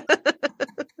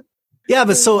 Yeah,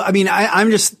 but so, I mean,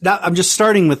 I'm just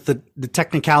starting with the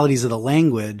technicalities of the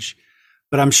language,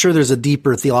 but I'm sure there's a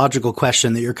deeper theological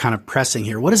question that you're kind of pressing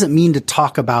here. What does it mean to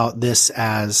talk about this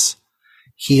as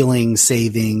healing,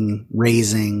 saving,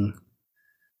 raising?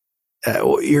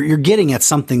 You're getting at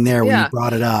something there when you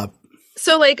brought it up.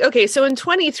 So so in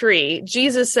 23,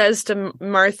 Jesus says to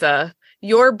Martha,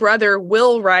 your brother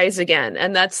will rise again.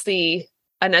 And that's the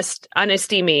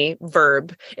anastemi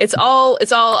verb. It's all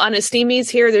anastemes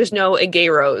here. There's no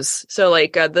ageros. So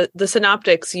the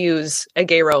synoptics use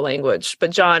agero language, but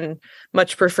John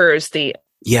much prefers the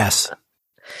yes.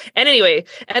 And anyway,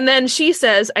 and then she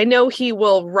says, I know he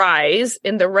will rise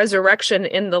in the resurrection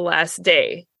in the last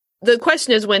day. The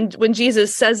question is when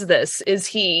Jesus says this, is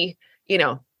he,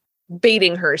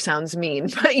 baiting her sounds mean,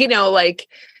 but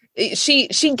she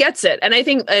gets it. And I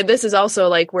think this is also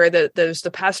where there's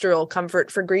the pastoral comfort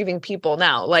for grieving people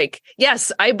now.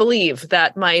 Yes, I believe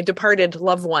that my departed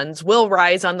loved ones will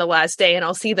rise on the last day and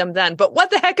I'll see them then. But what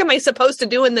the heck am I supposed to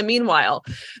do in the meanwhile?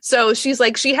 So she's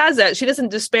she has that. She doesn't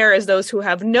despair as those who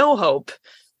have no hope,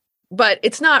 but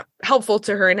it's not helpful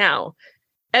to her now.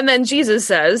 And then Jesus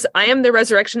says, I am the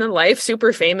resurrection and life,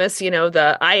 super famous,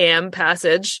 the I am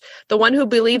passage. The one who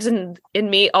believes in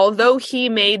me, although he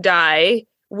may die,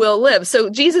 will live. So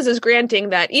Jesus is granting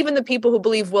that even the people who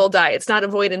believe will die. It's not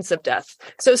avoidance of death.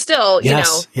 So still,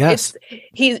 yes.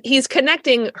 He's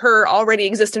connecting her already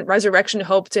existent resurrection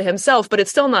hope to himself, but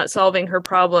it's still not solving her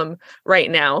problem right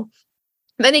now.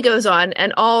 Then he goes on,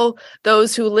 and all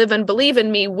those who live and believe in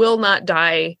me will not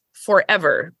die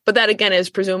forever. But that again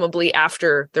is presumably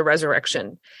after the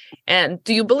resurrection. And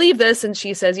do you believe this? And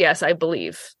she says, yes, I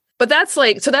believe. But that's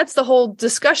that's the whole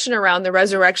discussion around the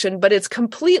resurrection, but it's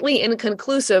completely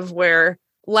inconclusive where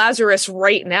Lazarus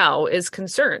right now is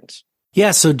concerned.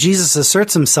 Yeah. So Jesus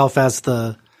asserts himself as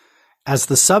the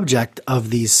subject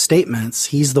of these statements.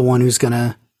 He's the one who's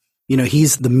gonna,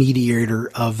 he's the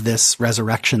mediator of this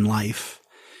resurrection life.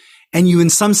 And you in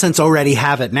some sense already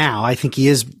have it now. I think he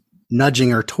is nudging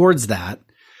her towards that,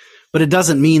 but it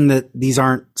doesn't mean that these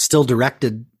aren't still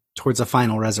directed towards a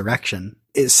final resurrection.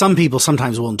 Some people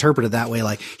sometimes will interpret it that way.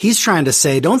 Like he's trying to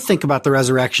say, don't think about the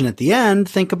resurrection at the end.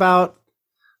 Think about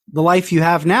the life you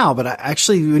have now. But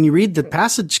actually, when you read the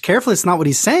passage carefully, it's not what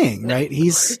he's saying, right?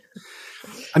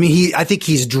 I think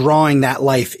he's drawing that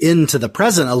life into the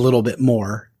present a little bit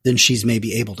more than she's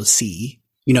maybe able to see,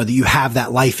 that you have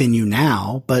that life in you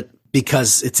now, but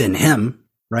because it's in him,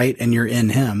 right? And you're in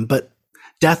him, but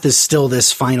death is still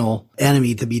this final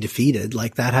enemy to be defeated.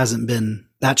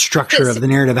 That structure of the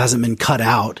narrative hasn't been cut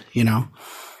out,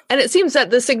 And it seems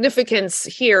that the significance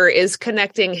here is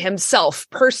connecting himself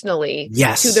personally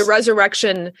to the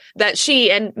resurrection that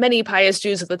she and many pious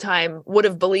Jews at the time would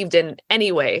have believed in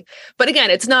anyway. But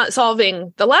again, it's not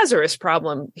solving the Lazarus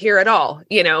problem here at all.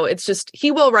 It's just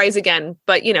he will rise again,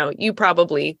 but you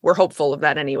probably were hopeful of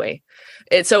that anyway.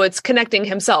 So it's connecting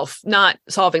himself, not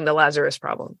solving the Lazarus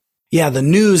problem. Yeah, the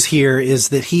news here is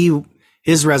that he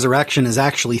his resurrection is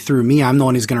actually through me. I'm the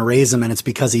one who's going to raise him, and it's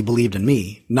because he believed in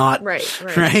me, not right?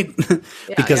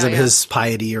 Because of his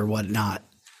piety or whatnot.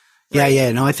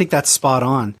 Yeah. No, I think that's spot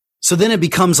on. So then it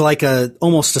becomes like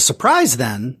almost a surprise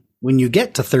then when you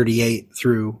get to 38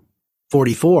 through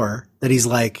 44 that he's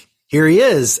like, here he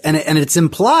is. And it's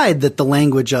implied that the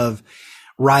language of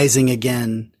rising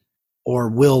again or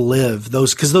will live,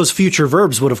 because those future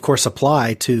verbs would of course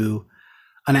apply to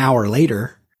an hour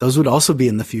later. Those would also be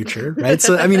in the future, right?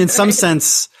 So, I mean, in some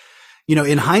sense,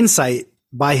 in hindsight,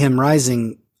 by him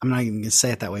rising, I'm not even going to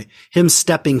say it that way, him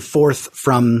stepping forth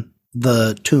from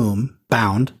the tomb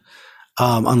bound,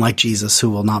 unlike Jesus,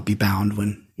 who will not be bound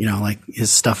when, like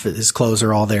his stuff, his clothes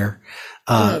are all there,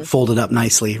 folded up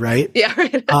nicely, right? Yeah.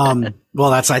 Right.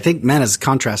 Well, I think man is a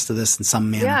contrast to this in some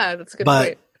manner. Yeah, that's a good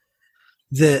point.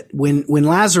 That when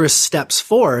Lazarus steps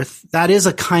forth, that is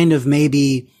a kind of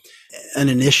maybe an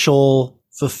initial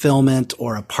fulfillment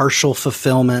or a partial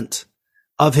fulfillment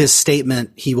of his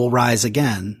statement, he will rise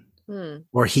again,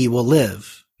 or he will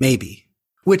live, maybe.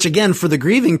 Which again, for the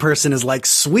grieving person is like,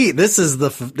 sweet, this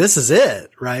is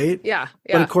it, right? Yeah.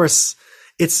 But of course,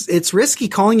 it's risky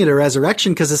calling it a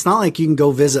resurrection because it's not like you can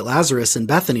go visit Lazarus in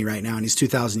Bethany right now and he's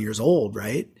 2,000 years old,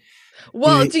 right?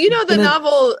 Well, do you know the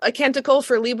novel A Canticle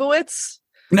for Leibowitz?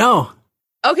 No.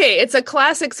 Okay, it's a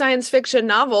classic science fiction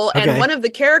novel, and one of the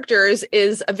characters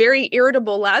is a very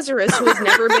irritable Lazarus who has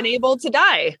never been able to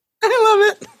die.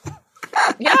 I love it.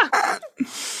 Yeah.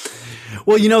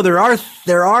 Well,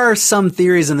 there are some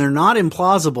theories, and they're not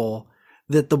implausible,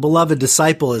 that the beloved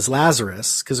disciple is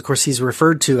Lazarus, because of course he's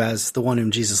referred to as the one whom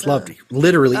Jesus loved,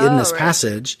 literally in this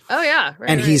passage. Oh yeah,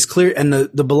 right. And he's clear, and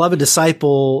the beloved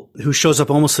disciple who shows up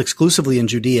almost exclusively in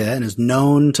Judea and is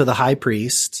known to the high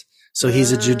priest. So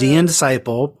he's a Judean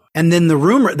disciple. And then the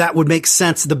rumor that would make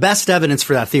sense. The best evidence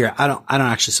for that theory, I don't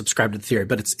actually subscribe to the theory,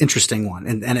 but it's an interesting one.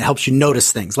 And it helps you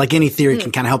notice things. Like any theory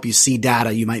can kind of help you see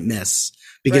data you might miss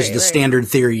because the standard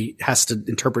theory has to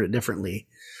interpret it differently.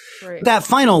 Right. That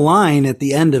final line at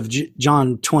the end of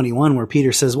John 21, where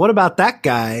Peter says, what about that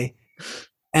guy?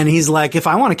 And he's like, if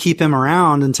I want to keep him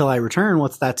around until I return,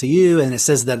 what's that to you? And it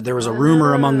says that there was a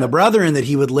rumor among the brethren that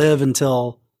he would live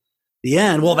until the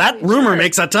end. Well, that rumor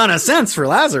makes a ton of sense for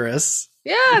Lazarus.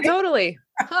 Yeah, totally.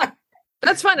 Huh.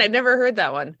 That's fun. I've never heard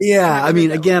that one. Yeah. I mean,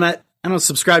 again, I don't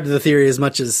subscribe to the theory as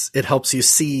much as it helps you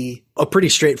see a pretty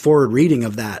straightforward reading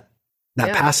of that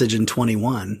passage in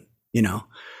 21,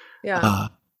 Yeah.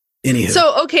 Anywho.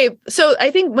 So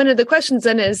I think one of the questions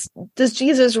then is, does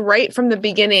Jesus right from the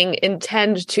beginning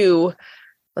intend to,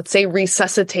 let's say,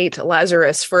 resuscitate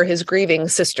Lazarus for his grieving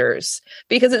sisters?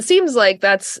 Because it seems like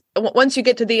once you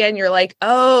get to the end, you're like,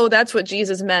 oh, that's what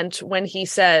Jesus meant when he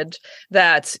said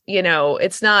that,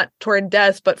 it's not toward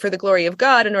death, but for the glory of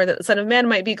God, in order that the Son of Man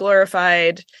might be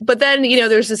glorified. But then,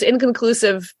 there's this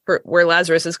inconclusive, where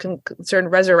Lazarus is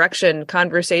concerned, resurrection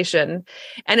conversation.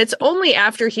 And it's only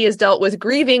after he has dealt with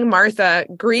grieving Martha,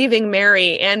 grieving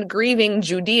Mary, and grieving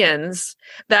Judeans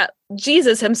that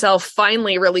Jesus himself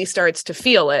finally really starts to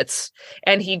feel it,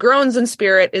 and he groans in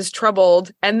spirit, is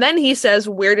troubled, and then he says,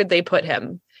 where did they put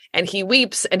him? And he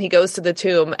weeps, and he goes to the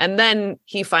tomb, and then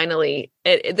he finally,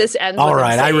 this ends. All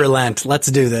right, I relent.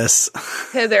 Let's do this.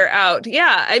 They're out.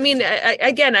 Yeah, I mean,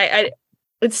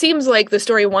 it seems like the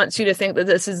story wants you to think that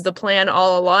this is the plan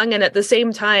all along, and at the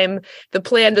same time, the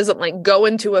plan doesn't go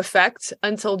into effect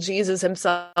until Jesus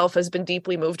himself has been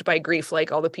deeply moved by grief,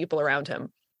 like all the people around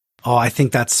him. Oh, I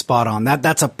think that's spot on.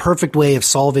 That's a perfect way of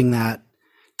solving that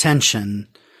tension.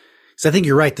 Because I think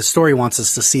you're right. The story wants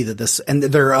us to see that and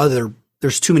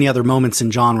there's too many other moments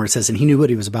in John where it says, and he knew what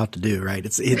he was about to do, right?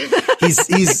 He's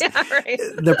right.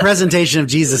 The presentation of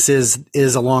Jesus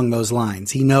is along those lines.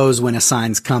 He knows when a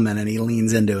sign's coming and he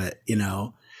leans into it,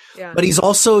 Yeah. But he's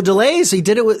also delays. He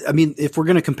did it if we're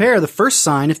going to compare the first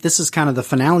sign, if this is kind of the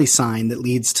finale sign that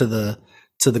leads to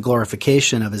the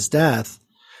glorification of his death,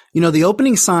 the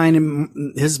opening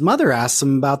sign, his mother asks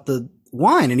him about the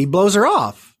wine and he blows her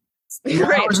off. The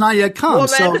hour's not yet come.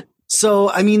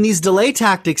 So, these delay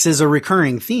tactics is a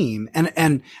recurring theme.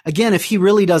 And again, if he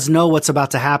really does know what's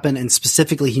about to happen, and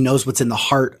specifically he knows what's in the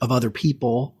heart of other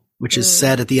people, which is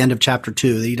said at the end of chapter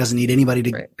 2, that he doesn't need anybody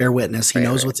to bear witness. He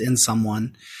knows what's in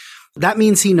someone. That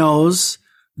means he knows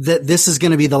that this is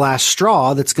going to be the last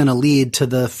straw that's going to lead to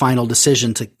the final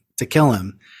decision to kill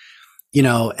him,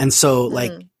 and so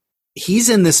he's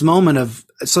in this moment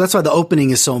so that's why the opening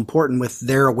is so important with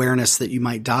their awareness that you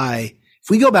might die. If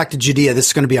we go back to Judea, this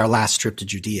is going to be our last trip to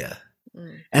Judea.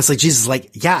 And it's like, Jesus is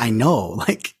like, yeah, I know.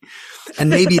 And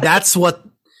maybe that's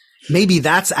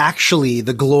actually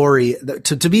the glory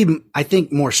to be, I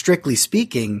think, more strictly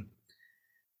speaking,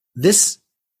 this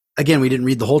again, we didn't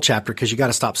read the whole chapter because you got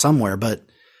to stop somewhere, but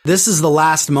this is the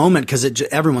last moment because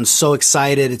everyone's so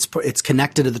excited. It's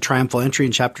connected to the triumphal entry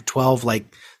in chapter 12.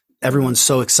 Like everyone's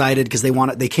so excited because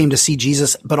they came to see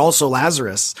Jesus, but also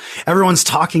Lazarus. Everyone's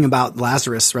talking about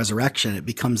Lazarus' resurrection. It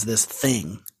becomes this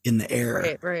thing in the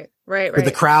air. Right. For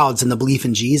the crowds and the belief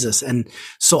in Jesus. And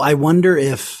so I wonder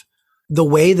if the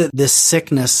way that this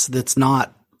sickness that's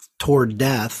not toward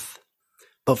death,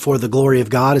 but for the glory of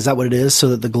God, is that what it is? So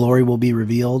that the glory will be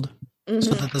revealed? Mm-hmm.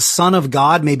 So that the Son of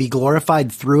God may be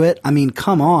glorified through it? I mean,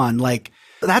 come on. Like,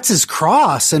 that's his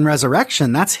cross and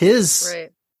resurrection. That's his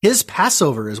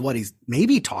Passover is what he's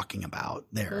maybe talking about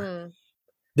there. Mm.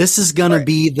 This is going to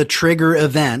be the trigger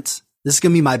event. This is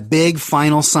going to be my big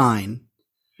final sign.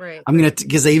 Right. I'm going to,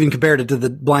 because they even compared it to the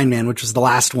blind man, which was the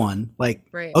last one. Like,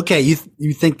 okay, you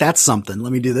think that's something.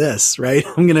 Let me do this, right?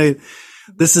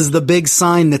 This is the big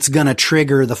sign that's going to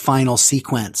trigger the final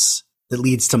sequence that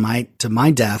leads to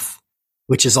my death,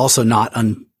 which is also not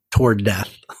toward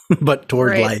death, but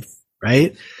toward life.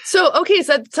 Right. So, okay.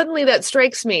 So suddenly that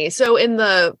strikes me. So in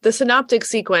the synoptic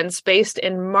sequence based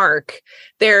in Mark,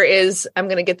 there is, I'm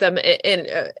going to get them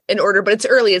in order, but it's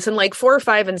early. It's in like 4,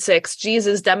 5, and 6.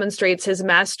 Jesus demonstrates his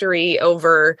mastery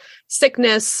over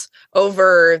sickness,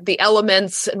 over the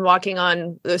elements and walking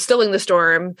on, stilling the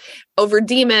storm, over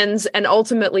demons, and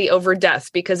ultimately over death,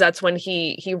 because that's when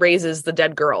he raises the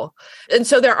dead girl. And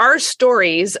so there are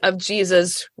stories of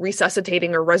Jesus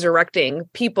resuscitating or resurrecting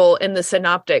people in the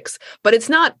synoptics, but it's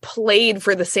not played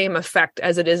for the same effect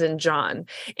as it is in John.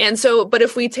 And so, but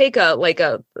if we take a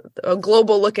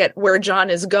global look at where John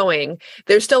is going,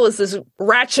 there still is this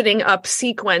ratcheting up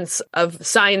sequence of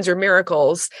signs or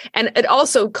miracles. And it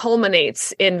also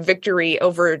culminates in victory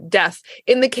over death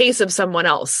in the case of someone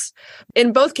else.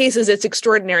 In both cases, it's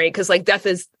extraordinary because like death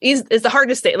is the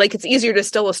hardest thing. Like it's easier to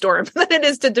still a storm than it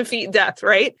is to defeat death,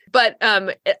 right? But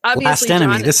obviously, last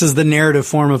enemy. This is the narrative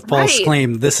form of Paul's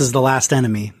claim. This is the last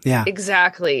enemy. Yeah,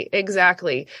 exactly.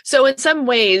 So in some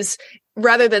ways,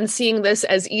 rather than seeing this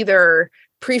as either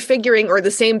prefiguring or the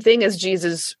same thing as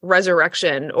Jesus'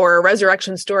 resurrection or a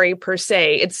resurrection story per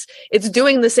se, it's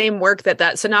doing the same work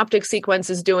that synoptic sequence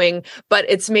is doing, but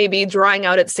it's maybe drawing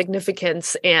out its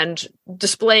significance and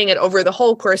displaying it over the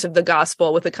whole course of the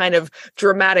gospel with a kind of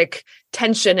dramatic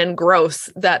tension and growth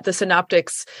that the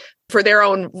synoptics, for their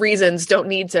own reasons, don't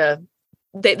need to.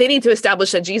 They need to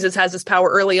establish that Jesus has this power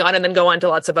early on and then go on to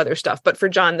lots of other stuff. But for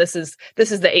John, this is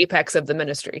the apex of the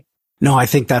ministry. No, I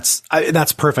think that's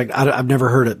perfect. I've never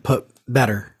heard it put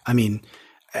better. I mean,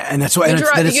 and that's why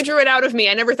you drew it out of me.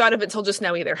 I never thought of it till just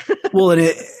now either. Well,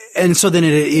 and so then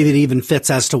it even fits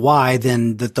as to why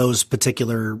then that those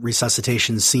particular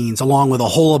resuscitation scenes, along with a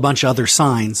whole bunch of other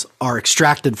signs, are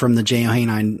extracted from the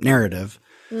Johannine narrative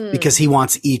because he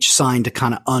wants each sign to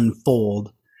kind of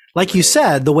unfold. Like you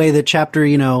said, the way that chapter,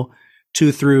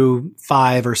 2 through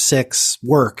 5 or 6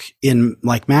 work in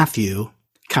like Matthew,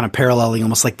 kind of paralleling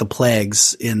almost like the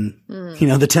plagues in,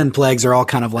 the 10 plagues are all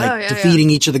kind of like defeating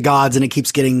each of the gods, and it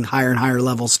keeps getting higher and higher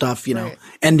level stuff,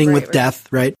 ending with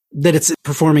death, right? That it's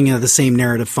performing the same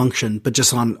narrative function, but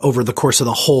just over the course of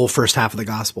the whole first half of the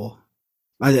gospel.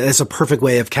 It's a perfect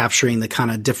way of capturing the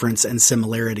kind of difference and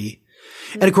similarity.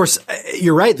 And of course,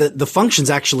 you're right. The functions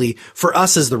actually, for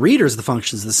us as the readers, the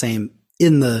function is the same.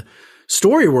 In the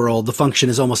story world, the function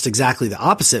is almost exactly the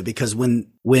opposite, because when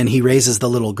he raises the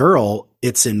little girl,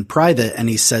 it's in private and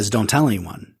he says, don't tell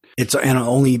anyone. And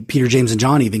only Peter, James, and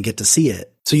John even get to see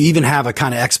it. So you even have a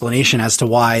kind of explanation as to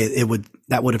why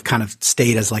that would have kind of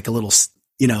stayed as like a little,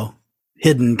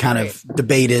 hidden kind of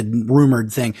debated,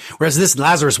 rumored thing. Whereas this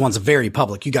Lazarus one's very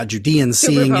public. You got Judeans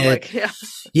seeing it. Yeah.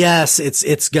 Yes,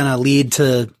 it's going to lead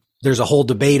to, there's a whole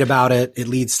debate about it. It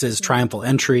leads to his triumphal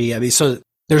entry. I mean, so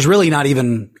there's really not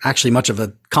even actually much of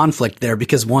a conflict there,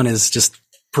 because one is just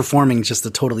performing just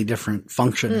a totally different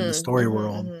function in the story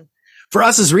world. Mm-hmm. For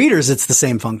us as readers, it's the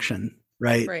same function,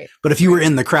 right? But if you were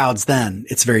in the crowds, then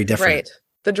it's very different. Right.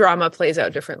 The drama plays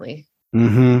out differently.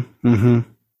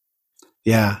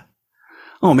 Yeah.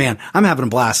 Oh man, I'm having a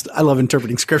blast. I love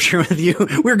interpreting scripture with you.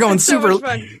 We're going super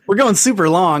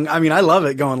long. I mean, I love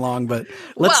it going long, but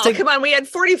come on. We had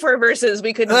 44 verses.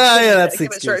 We could that's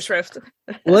give it short shrift.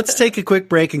 Let's take a quick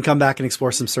break and come back and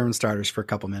explore some sermon starters for a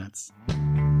couple minutes.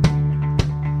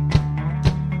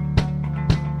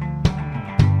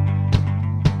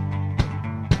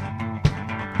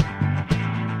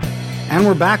 And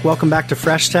we're back. Welcome back to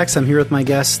Fresh Text. I'm here with my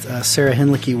guest, Sarah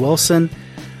Hinlicky Wilson.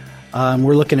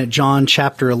 We're looking at John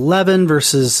chapter 11,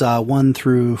 verses 1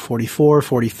 through 44,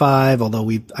 45, although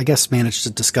we, I guess, managed to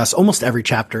discuss almost every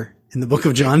chapter in the book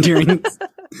of John during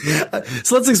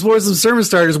So let's explore some sermon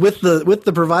starters with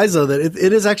the proviso that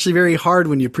it is actually very hard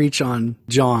when you preach on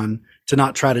John to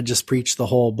not try to just preach the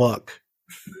whole book.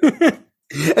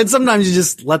 And sometimes you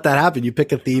just let that happen. You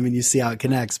pick a theme and you see how it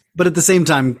connects, but at the same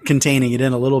time, containing it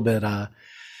in a little bit.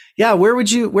 Yeah. Where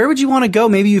would you want to go?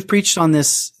 Maybe you've preached on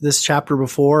this chapter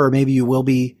before, or maybe you will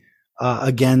be,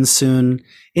 again soon.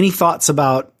 Any thoughts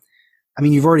about, I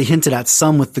mean, you've already hinted at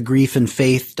some with the grief and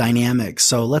faith dynamics.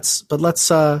 So let's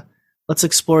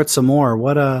explore it some more.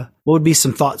 What would be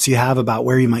some thoughts you have about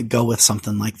where you might go with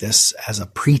something like this as a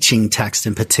preaching text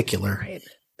in particular? Right.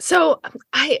 So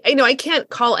I know I can't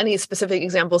call any specific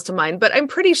examples to mind, but I'm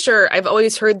pretty sure I've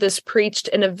always heard this preached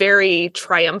in a very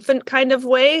triumphant kind of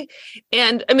way.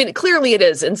 And I mean, clearly it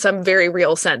is in some very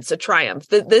real sense, a triumph.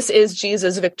 This is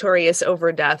Jesus victorious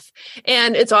over death.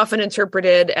 And it's often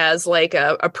interpreted as like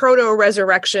a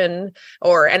proto-resurrection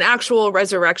or an actual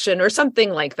resurrection or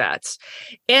something like that.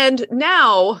 And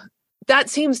now that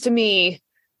seems to me,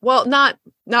 well, not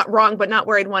wrong, but not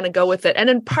where I'd want to go with it.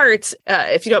 And in part,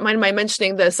 if you don't mind my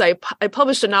mentioning this, I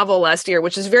published a novel last year,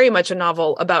 which is very much a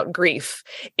novel about grief.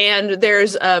 And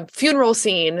there's a funeral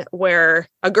scene where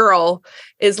a girl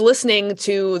is listening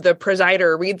to the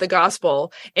presider read the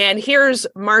gospel and hears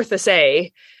Martha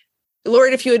say,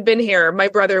 "Lord, if you had been here, my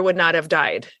brother would not have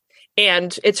died."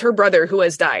 And it's her brother who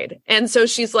has died. And so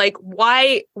she's like,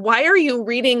 why are you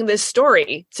reading this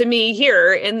story to me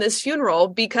here in this funeral?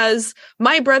 Because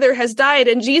my brother has died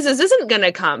and Jesus isn't going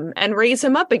to come and raise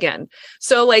him up again.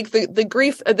 So like the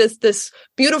grief of this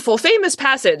beautiful, famous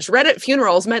passage read at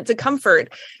funerals meant to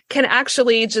comfort can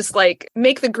actually just like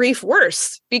make the grief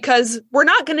worse, because we're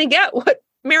not going to get what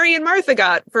Mary and Martha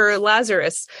got for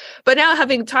Lazarus. But now,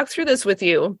 having talked through this with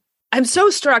you, I'm so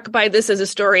struck by this as a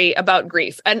story about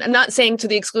grief, and I'm not saying to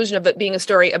the exclusion of it being a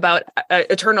story about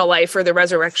eternal life or the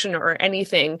resurrection or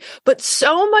anything, but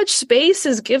so much space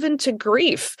is given to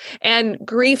grief and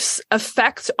grief's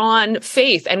effect on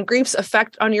faith and grief's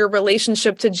effect on your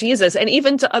relationship to Jesus and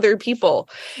even to other people.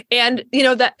 And, you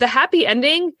know, that the happy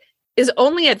ending is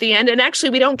only at the end. And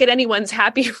actually, we don't get anyone's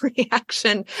happy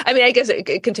reaction. I mean, I guess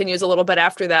it continues a little bit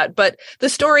after that, but the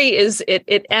story is,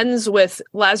 it ends with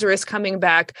Lazarus coming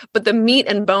back, but the meat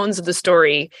and bones of the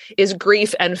story is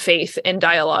grief and faith in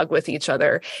dialogue with each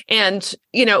other. And,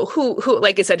 you know, who,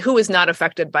 like I said, who is not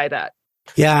affected by that?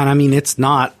 Yeah. And I mean, it's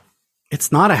not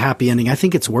a happy ending. I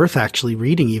think it's worth actually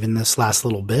reading even this last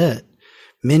little bit.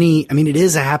 It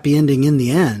is a happy ending in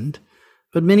the end.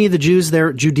 But many of the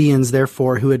Judeans,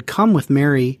 therefore, who had come with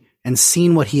Mary and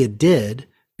seen what he had did,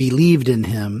 believed in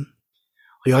him.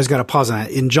 Well, you always got to pause on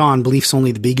that. In John, belief's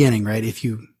only the beginning, right?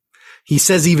 He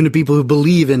says even to people who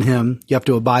believe in him, you have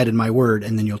to abide in my word,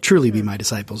 and then you'll truly be my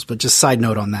disciples. But just side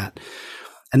note on that.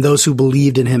 And those who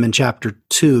believed in him in chapter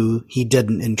 2, he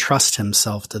didn't entrust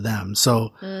himself to them.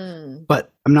 So,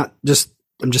 but I'm just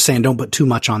saying, don't put too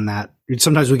much on that.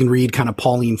 Sometimes we can read kind of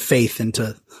Pauline faith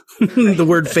into the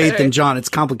word faith in John. It's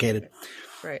complicated.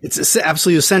 Right. It's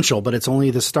absolutely essential, but it's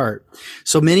only the start.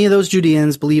 So many of those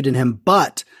Judeans believed in him,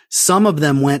 but some of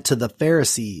them went to the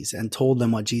Pharisees and told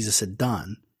them what Jesus had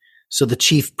done. So the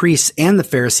chief priests and the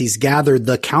Pharisees gathered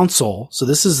the council. So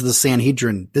this is the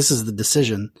Sanhedrin. This is the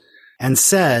decision, and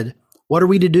said, "What are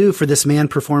we to do? For this man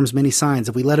performs many signs.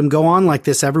 If we let him go on like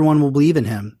this, everyone will believe in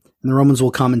him, and the Romans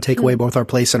will come and take away both our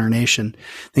place and our nation."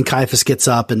 Then Caiaphas gets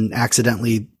up and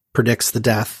accidentally predicts the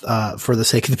death for the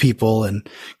sake of the people and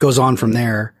goes on from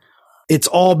there. It's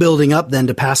all building up then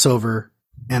to Passover.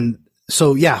 And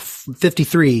so,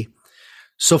 53.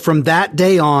 So from that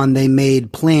day on, they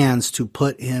made plans to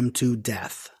put him to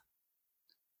death.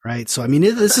 Right. So, I mean,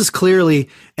 this is clearly,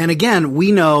 and again,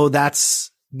 we know that's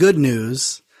good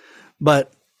news,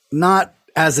 but not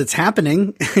as it's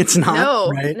happening. It's not. No,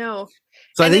 right? No.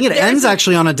 So I think it ends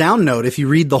actually on a down note if you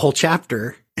read the whole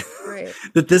chapter. Right.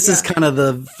 That this is kind of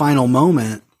the final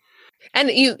moment. And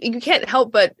you can't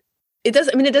help but it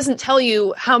doesn't tell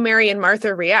you how Mary and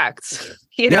Martha react.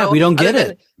 You know, we don't get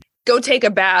it. Go take a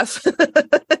bath,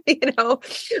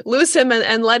 loose him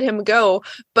and let him go.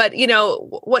 But,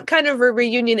 what kind of a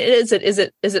reunion is it? Is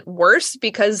it worse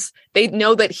because they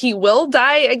know that he will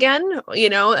die again,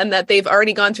 and that they've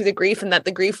already gone through the grief and that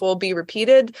the grief will be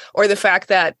repeated, or the fact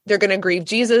that they're going to grieve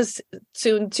Jesus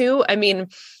soon too? I mean,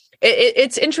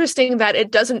 it's interesting that it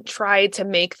doesn't try to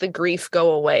make the grief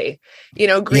go away.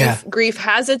 Grief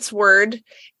has its word,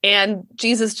 and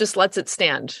Jesus just lets it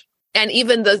stand. And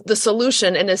even the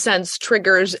solution, in a sense,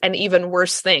 triggers an even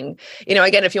worse thing.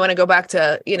 Again, if you want to go back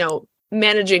to,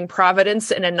 managing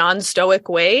providence in a non-stoic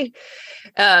way.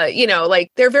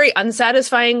 Like they're very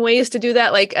unsatisfying ways to do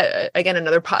that. Like, again,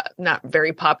 another not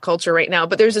very pop culture right now,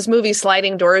 but there's this movie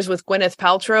Sliding Doors with Gwyneth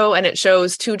Paltrow, and it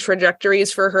shows two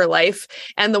trajectories for her life.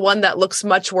 And the one that looks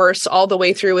much worse all the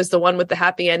way through is the one with the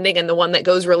happy ending. And the one that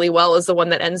goes really well is the one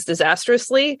that ends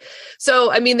disastrously.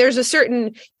 So, I mean,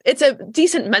 it's a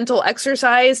decent mental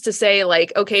exercise to say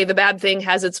like, okay, the bad thing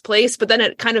has its place, but then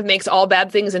it kind of makes all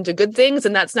bad things into good things.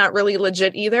 And that's not really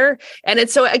legit either. And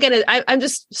it's so, again, I'm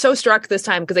just so struck this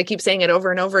time because I keep saying it over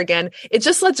and over again. It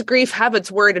just lets grief have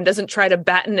its word and doesn't try to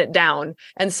batten it down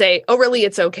and say, oh, really,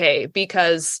 it's okay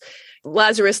because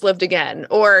Lazarus lived again,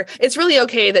 or it's really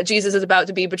okay that Jesus is about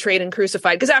to be betrayed and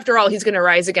crucified because after all, he's going to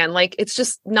rise again. Like, it's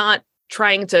just not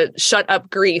trying to shut up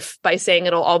grief by saying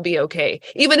it'll all be okay.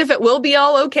 Even if it will be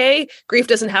all okay, grief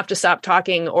doesn't have to stop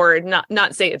talking or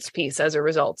not say its piece as a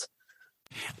result.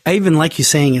 I even like you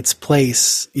saying its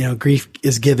place, grief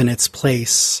is given its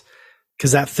place,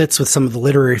 because that fits with some of the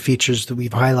literary features that we've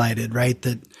highlighted, right?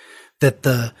 That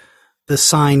the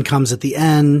sign comes at the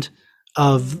end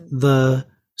of the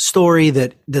story,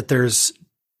 that there's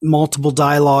multiple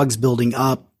dialogues building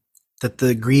up, that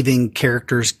the grieving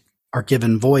characters are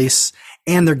given voice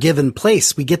and they're given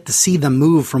place. We get to see them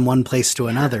move from one place to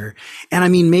another. And I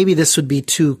mean, maybe this would be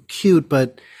too cute,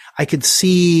 but I could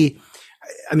see,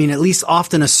 at least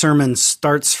often a sermon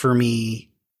starts for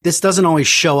me. This doesn't always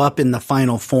show up in the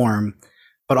final form,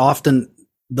 but often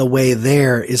the way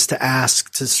there is to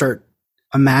start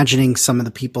imagining some of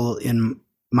the people in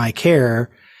my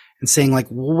care and saying like,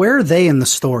 well, where are they in the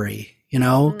story?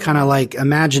 Kind of like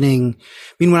imagining,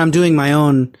 when I'm doing my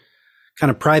own kind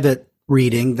of private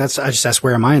reading, I just ask,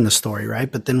 where am I in the story?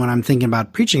 Right. But then when I'm thinking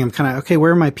about preaching, I'm kind of, okay,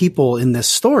 where are my people in this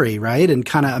story? Right. And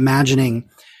kind of imagining,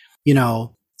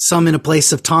 some in a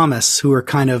place of Thomas who are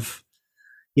kind of,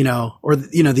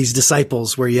 these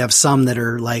disciples where you have some that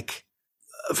are like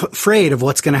afraid of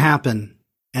what's going to happen.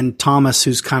 And Thomas,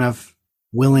 who's kind of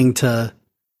willing to,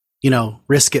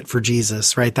 risk it for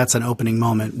Jesus, right? That's an opening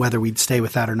moment, whether we'd stay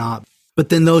with that or not. But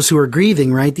then those who are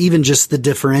grieving, right? Even just the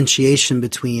differentiation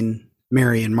between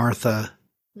Mary and Martha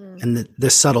and the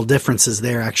subtle differences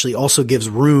there actually also gives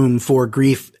room for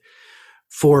grief,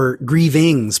 for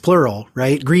grievings, plural,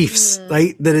 right? Griefs,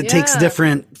 right? That it takes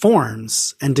different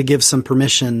forms, and to give some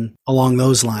permission along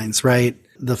those lines, right?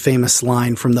 The famous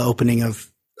line from the opening of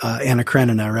Anna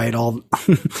Karenina, right?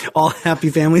 All happy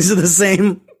families are the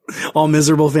same. All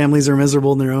miserable families are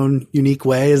miserable in their own unique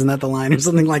way. Isn't that the line or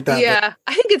something like that? Yeah, but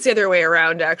I think it's the other way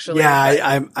around, actually.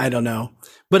 Yeah, I don't know.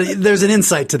 But there's an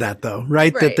insight to that, though,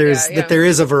 right? That there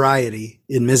is a variety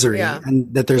in misery,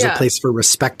 and that there's a place for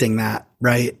respecting that,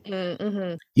 right?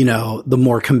 Mm-hmm. The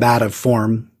more combative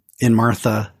form in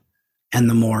Martha, and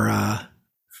the more,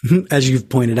 as you've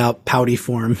pointed out, pouty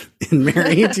form in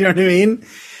Mary. Do you know what I mean?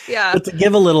 Yeah. But to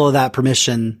give a little of that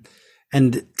permission,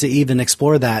 and to even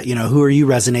explore that, who are you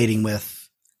resonating with?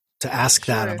 To ask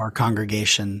that of our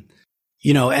congregation,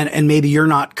 and maybe you're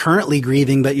not currently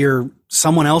grieving, but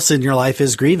someone else in your life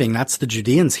is grieving. That's the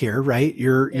Judeans here, right?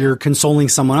 You're consoling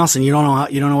someone else, and you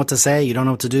don't know what to say. You don't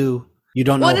know what to do. You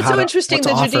don't know. Well, it's so interesting.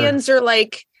 The Judeans are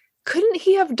like, couldn't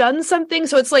he have done something?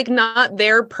 So it's like not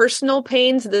their personal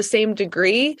pain to the same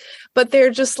degree, but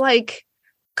they're just like,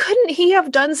 couldn't he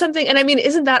have done something? And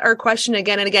isn't that our question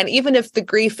again and again, even if the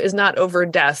grief is not over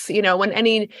death, when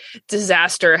any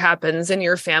disaster happens in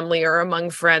your family or among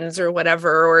friends or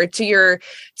whatever, or to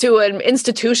an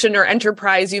institution or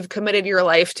enterprise you've committed your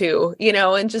life to,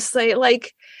 and just say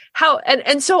like, how,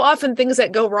 and so often things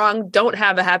that go wrong don't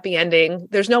have a happy ending.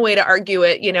 There's no way to argue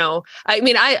it.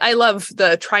 I love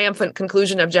the triumphant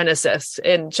conclusion of Genesis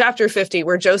in chapter 50,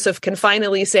 where Joseph can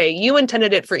finally say, you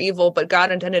intended it for evil, but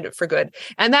God intended it for good.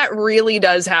 And that really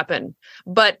does happen,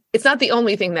 but it's not the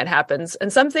only thing that happens.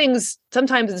 And sometimes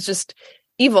it's just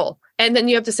evil. And then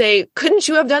you have to say, couldn't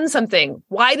you have done something?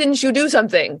 Why didn't you do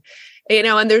something?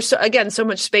 And there's, again, so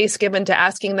much space given to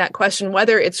asking that question,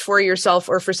 whether it's for yourself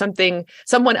or for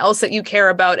someone else that you care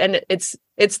about. And it's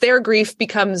their grief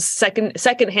becomes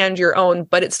secondhand your own,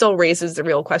 but it still raises the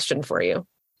real question for you.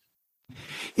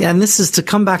 Yeah. And this is to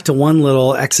come back to one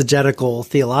little exegetical,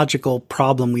 theological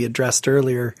problem we addressed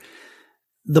earlier.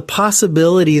 The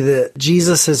possibility that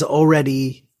Jesus has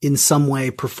already in some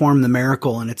way performed the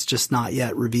miracle and it's just not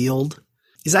yet revealed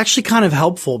is actually kind of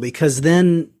helpful, because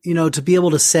then, to be able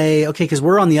to say, okay, because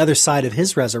we're on the other side of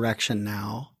his resurrection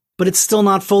now, but it's still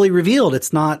not fully revealed.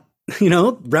 It's not,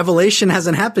 revelation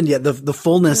hasn't happened yet. The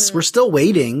fullness, we're still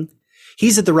waiting.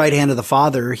 He's at the right hand of the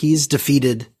Father. He's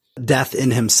defeated death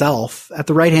in himself. At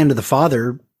the right hand of the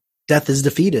Father, death is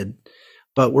defeated.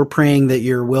 but we're praying that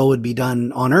your will would be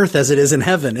done on earth as it is in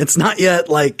heaven. It's not yet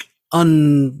like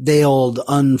unveiled,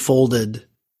 unfolded,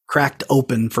 cracked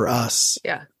open for us.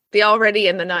 Yeah. The already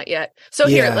and the not yet. So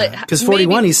here, because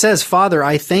 41, he says, Father,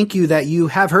 I thank you that you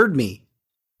have heard me.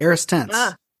 Aorist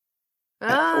tense.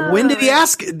 When did he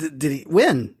ask? Did he,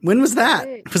 when was that?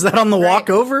 Right. Was that on the walk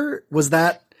over? Was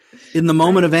that in the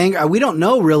moment of anger? We don't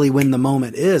know really when the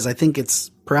moment is. I think it's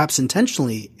perhaps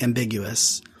intentionally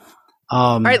ambiguous.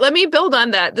 All right, let me build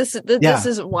on that. This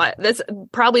is what this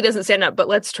probably doesn't stand up, but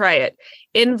let's try it.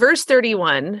 In verse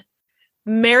 31,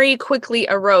 Mary quickly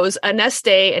arose,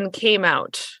 aneste, and came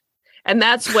out. And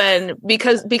that's when,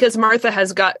 because Martha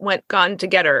has gone to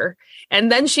get her.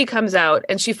 And then she comes out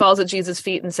and she falls at Jesus'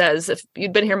 feet and says, if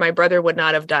you'd been here, my brother would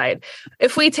not have died.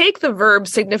 If we take the verb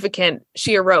significant,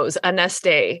 she arose,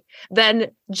 aneste, then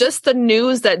just the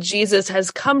news that Jesus has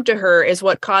come to her is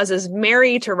what causes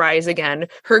Mary to rise again.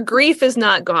 Her grief is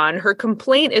not gone. Her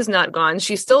complaint is not gone.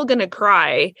 She's still going to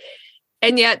cry.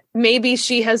 And yet maybe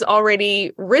she has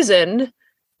already risen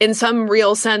in some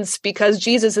real sense because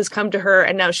Jesus has come to her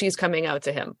and now she's coming out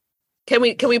to him. Can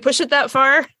we push it that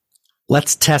far?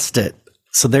 Let's test it.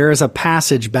 So there is a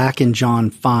passage back in John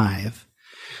 5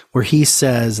 where he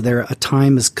says a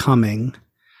time is coming.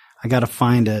 I got to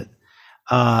find it.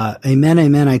 Amen,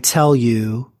 amen. I tell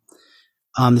you,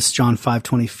 this is John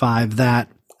 5:25, that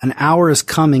an hour is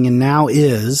coming and now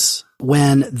is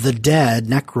when the dead,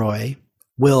 necroi,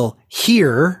 will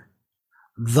hear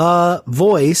the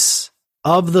voice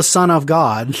of the Son of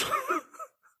God.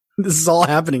 This is all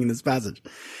happening in this passage.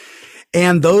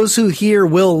 And those who hear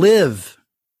will live.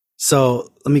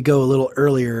 So let me go a little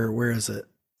earlier. Where is it?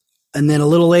 And then a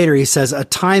little later, he says, a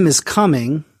time is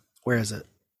coming. Where is it?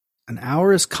 An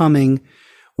hour is coming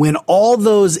when all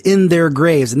those in their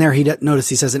graves, and there notice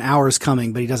he says an hour is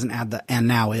coming, but he doesn't add the and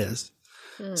now is.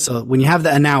 So when you have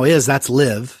the and now is, that's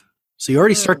live. So you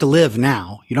already start to live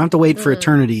now. You don't have to wait for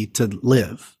eternity to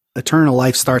live. Eternal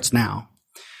life starts now.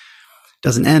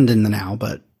 Doesn't end in the now,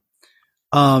 but,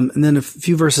 and then a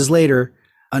few verses later,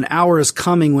 an hour is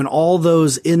coming when all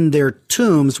those in their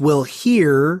tombs will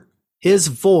hear his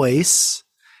voice.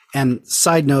 And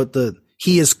side note,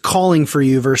 he is calling for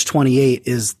you, verse 28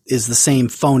 is the same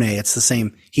phone. It's the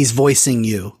same. He's voicing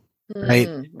you, right?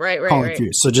 Right. Calling for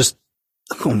you. So just,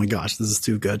 oh my gosh, this is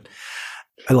too good.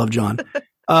 I love John.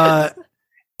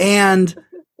 And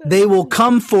they will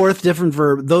come forth, different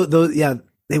verb,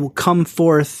 they will come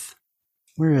forth.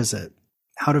 Where is it?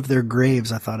 Out of their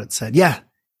graves, I thought it said. Yeah,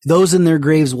 those in their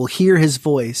graves will hear his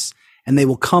voice, and they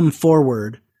will come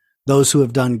forward, those who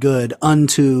have done good,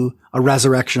 unto a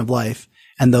resurrection of life,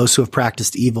 and those who have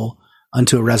practiced evil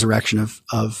unto a resurrection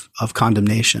of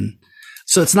condemnation.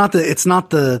 So it's not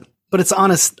the, but it's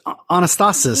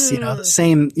anastasis, the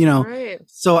same, Right.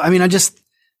 So, I mean,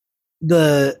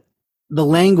 the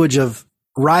language of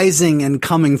rising and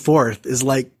coming forth is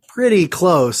like pretty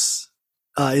close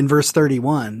in verse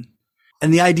 31.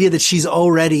 And the idea that she's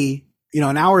already,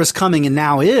 an hour is coming and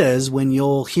now is when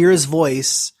you'll hear his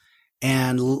voice.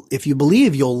 And if you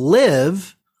believe, you'll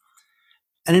live.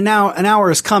 And an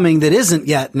hour is coming that isn't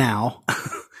yet now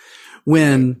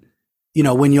when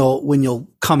you'll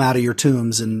come out of your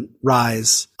tombs and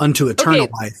rise unto eternal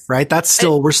life, right?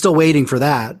 We're still waiting for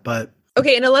that, but.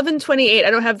 Okay. In 11:28,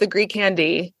 I don't have the Greek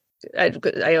handy. I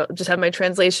just have my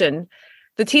translation.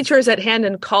 The teacher is at hand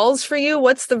and calls for you.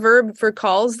 What's the verb for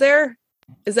calls there?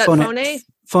 Is that phone?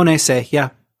 Phone say, yeah.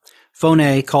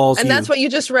 Phone calls and you. That's what you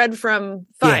just read from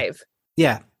 5.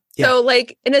 Yeah. So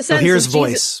like, in a sense, here's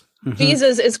voice.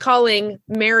 Jesus is calling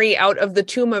Mary out of the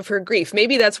tomb of her grief.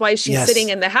 Maybe that's why she's sitting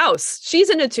in the house. She's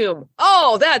in a tomb.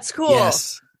 Oh, that's cool.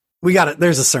 Yes. We got it.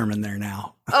 There's a sermon there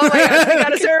now. Oh my gosh, we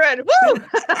got a sermon.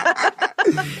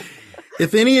 Woo!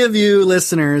 If any of you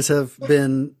listeners have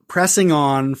been pressing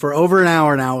on for over an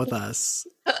hour now with us,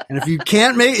 and if you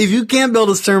can't build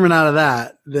a sermon out of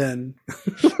that, then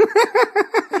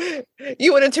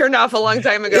you would have turned off a long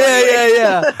time ago.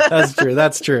 Yeah.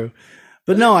 That's true.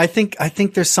 But no, I think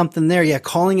there's something there. Yeah.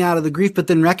 Calling out of the grief, but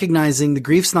then recognizing the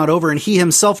grief's not over and he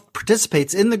himself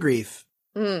participates in the grief.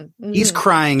 Mm-hmm. He's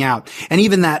crying out. And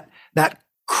even that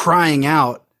crying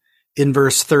out in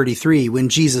verse 33, when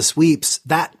Jesus weeps,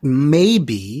 that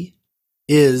maybe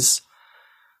is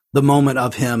the moment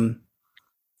of him,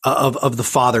 of the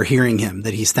Father hearing him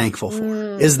that he's thankful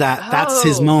for. That's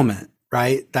his moment,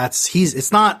 right?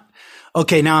 It's not,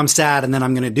 okay, now I'm sad and then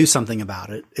I'm going to do something about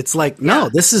it. It's like, no,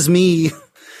 this is me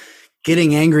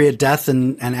getting angry at death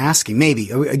and asking.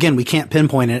 Maybe, again, we can't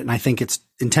pinpoint it. And I think it's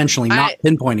intentionally not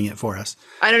pinpointing it for us.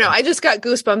 I don't know. I just got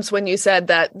goosebumps when you said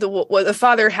that the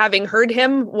Father having heard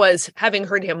him was having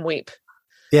heard him weep.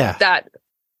 Yeah.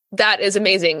 That is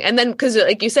amazing. And then, because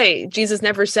like you say, Jesus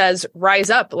never says, rise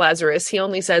up, Lazarus. He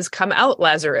only says, come out,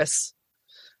 Lazarus.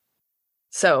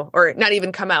 So, or not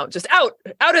even come out, just out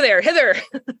of there, hither.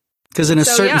 Because in a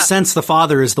certain sense, the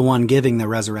Father is the one giving the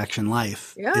resurrection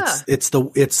life. Yeah. It's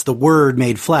the Word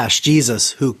made flesh,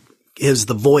 Jesus, who is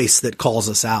the voice that calls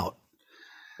us out.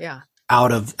 Yeah.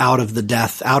 Out of the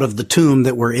death, out of the tomb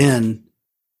that we're in,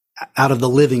 out of the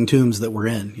living tombs that we're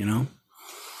in, you know?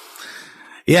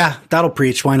 Yeah, that'll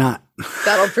preach. Why not?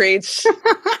 That'll preach.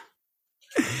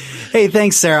 Hey,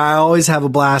 thanks, Sarah. I always have a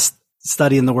blast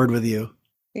studying the Word with you.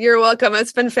 You're welcome.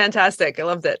 It's been fantastic. I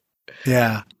loved it.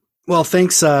 Yeah. Well,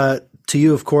 thanks to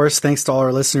you, of course. Thanks to all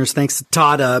our listeners. Thanks to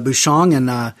Todd Bouchon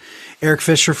and Eric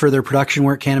Fisher for their production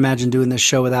work. Can't imagine doing this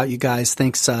show without you guys.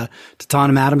 Thanks to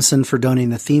Tonham Adamson for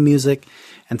donating the theme music.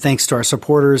 And thanks to our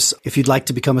supporters. If you'd like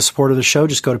to become a supporter of the show,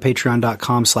 just go to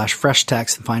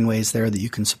patreon.com/freshtext and find ways there that you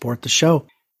can support the show.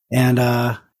 And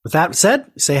with that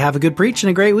said, say have a good preach and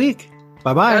a great week.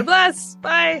 Bye-bye. God bless.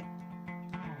 Bye.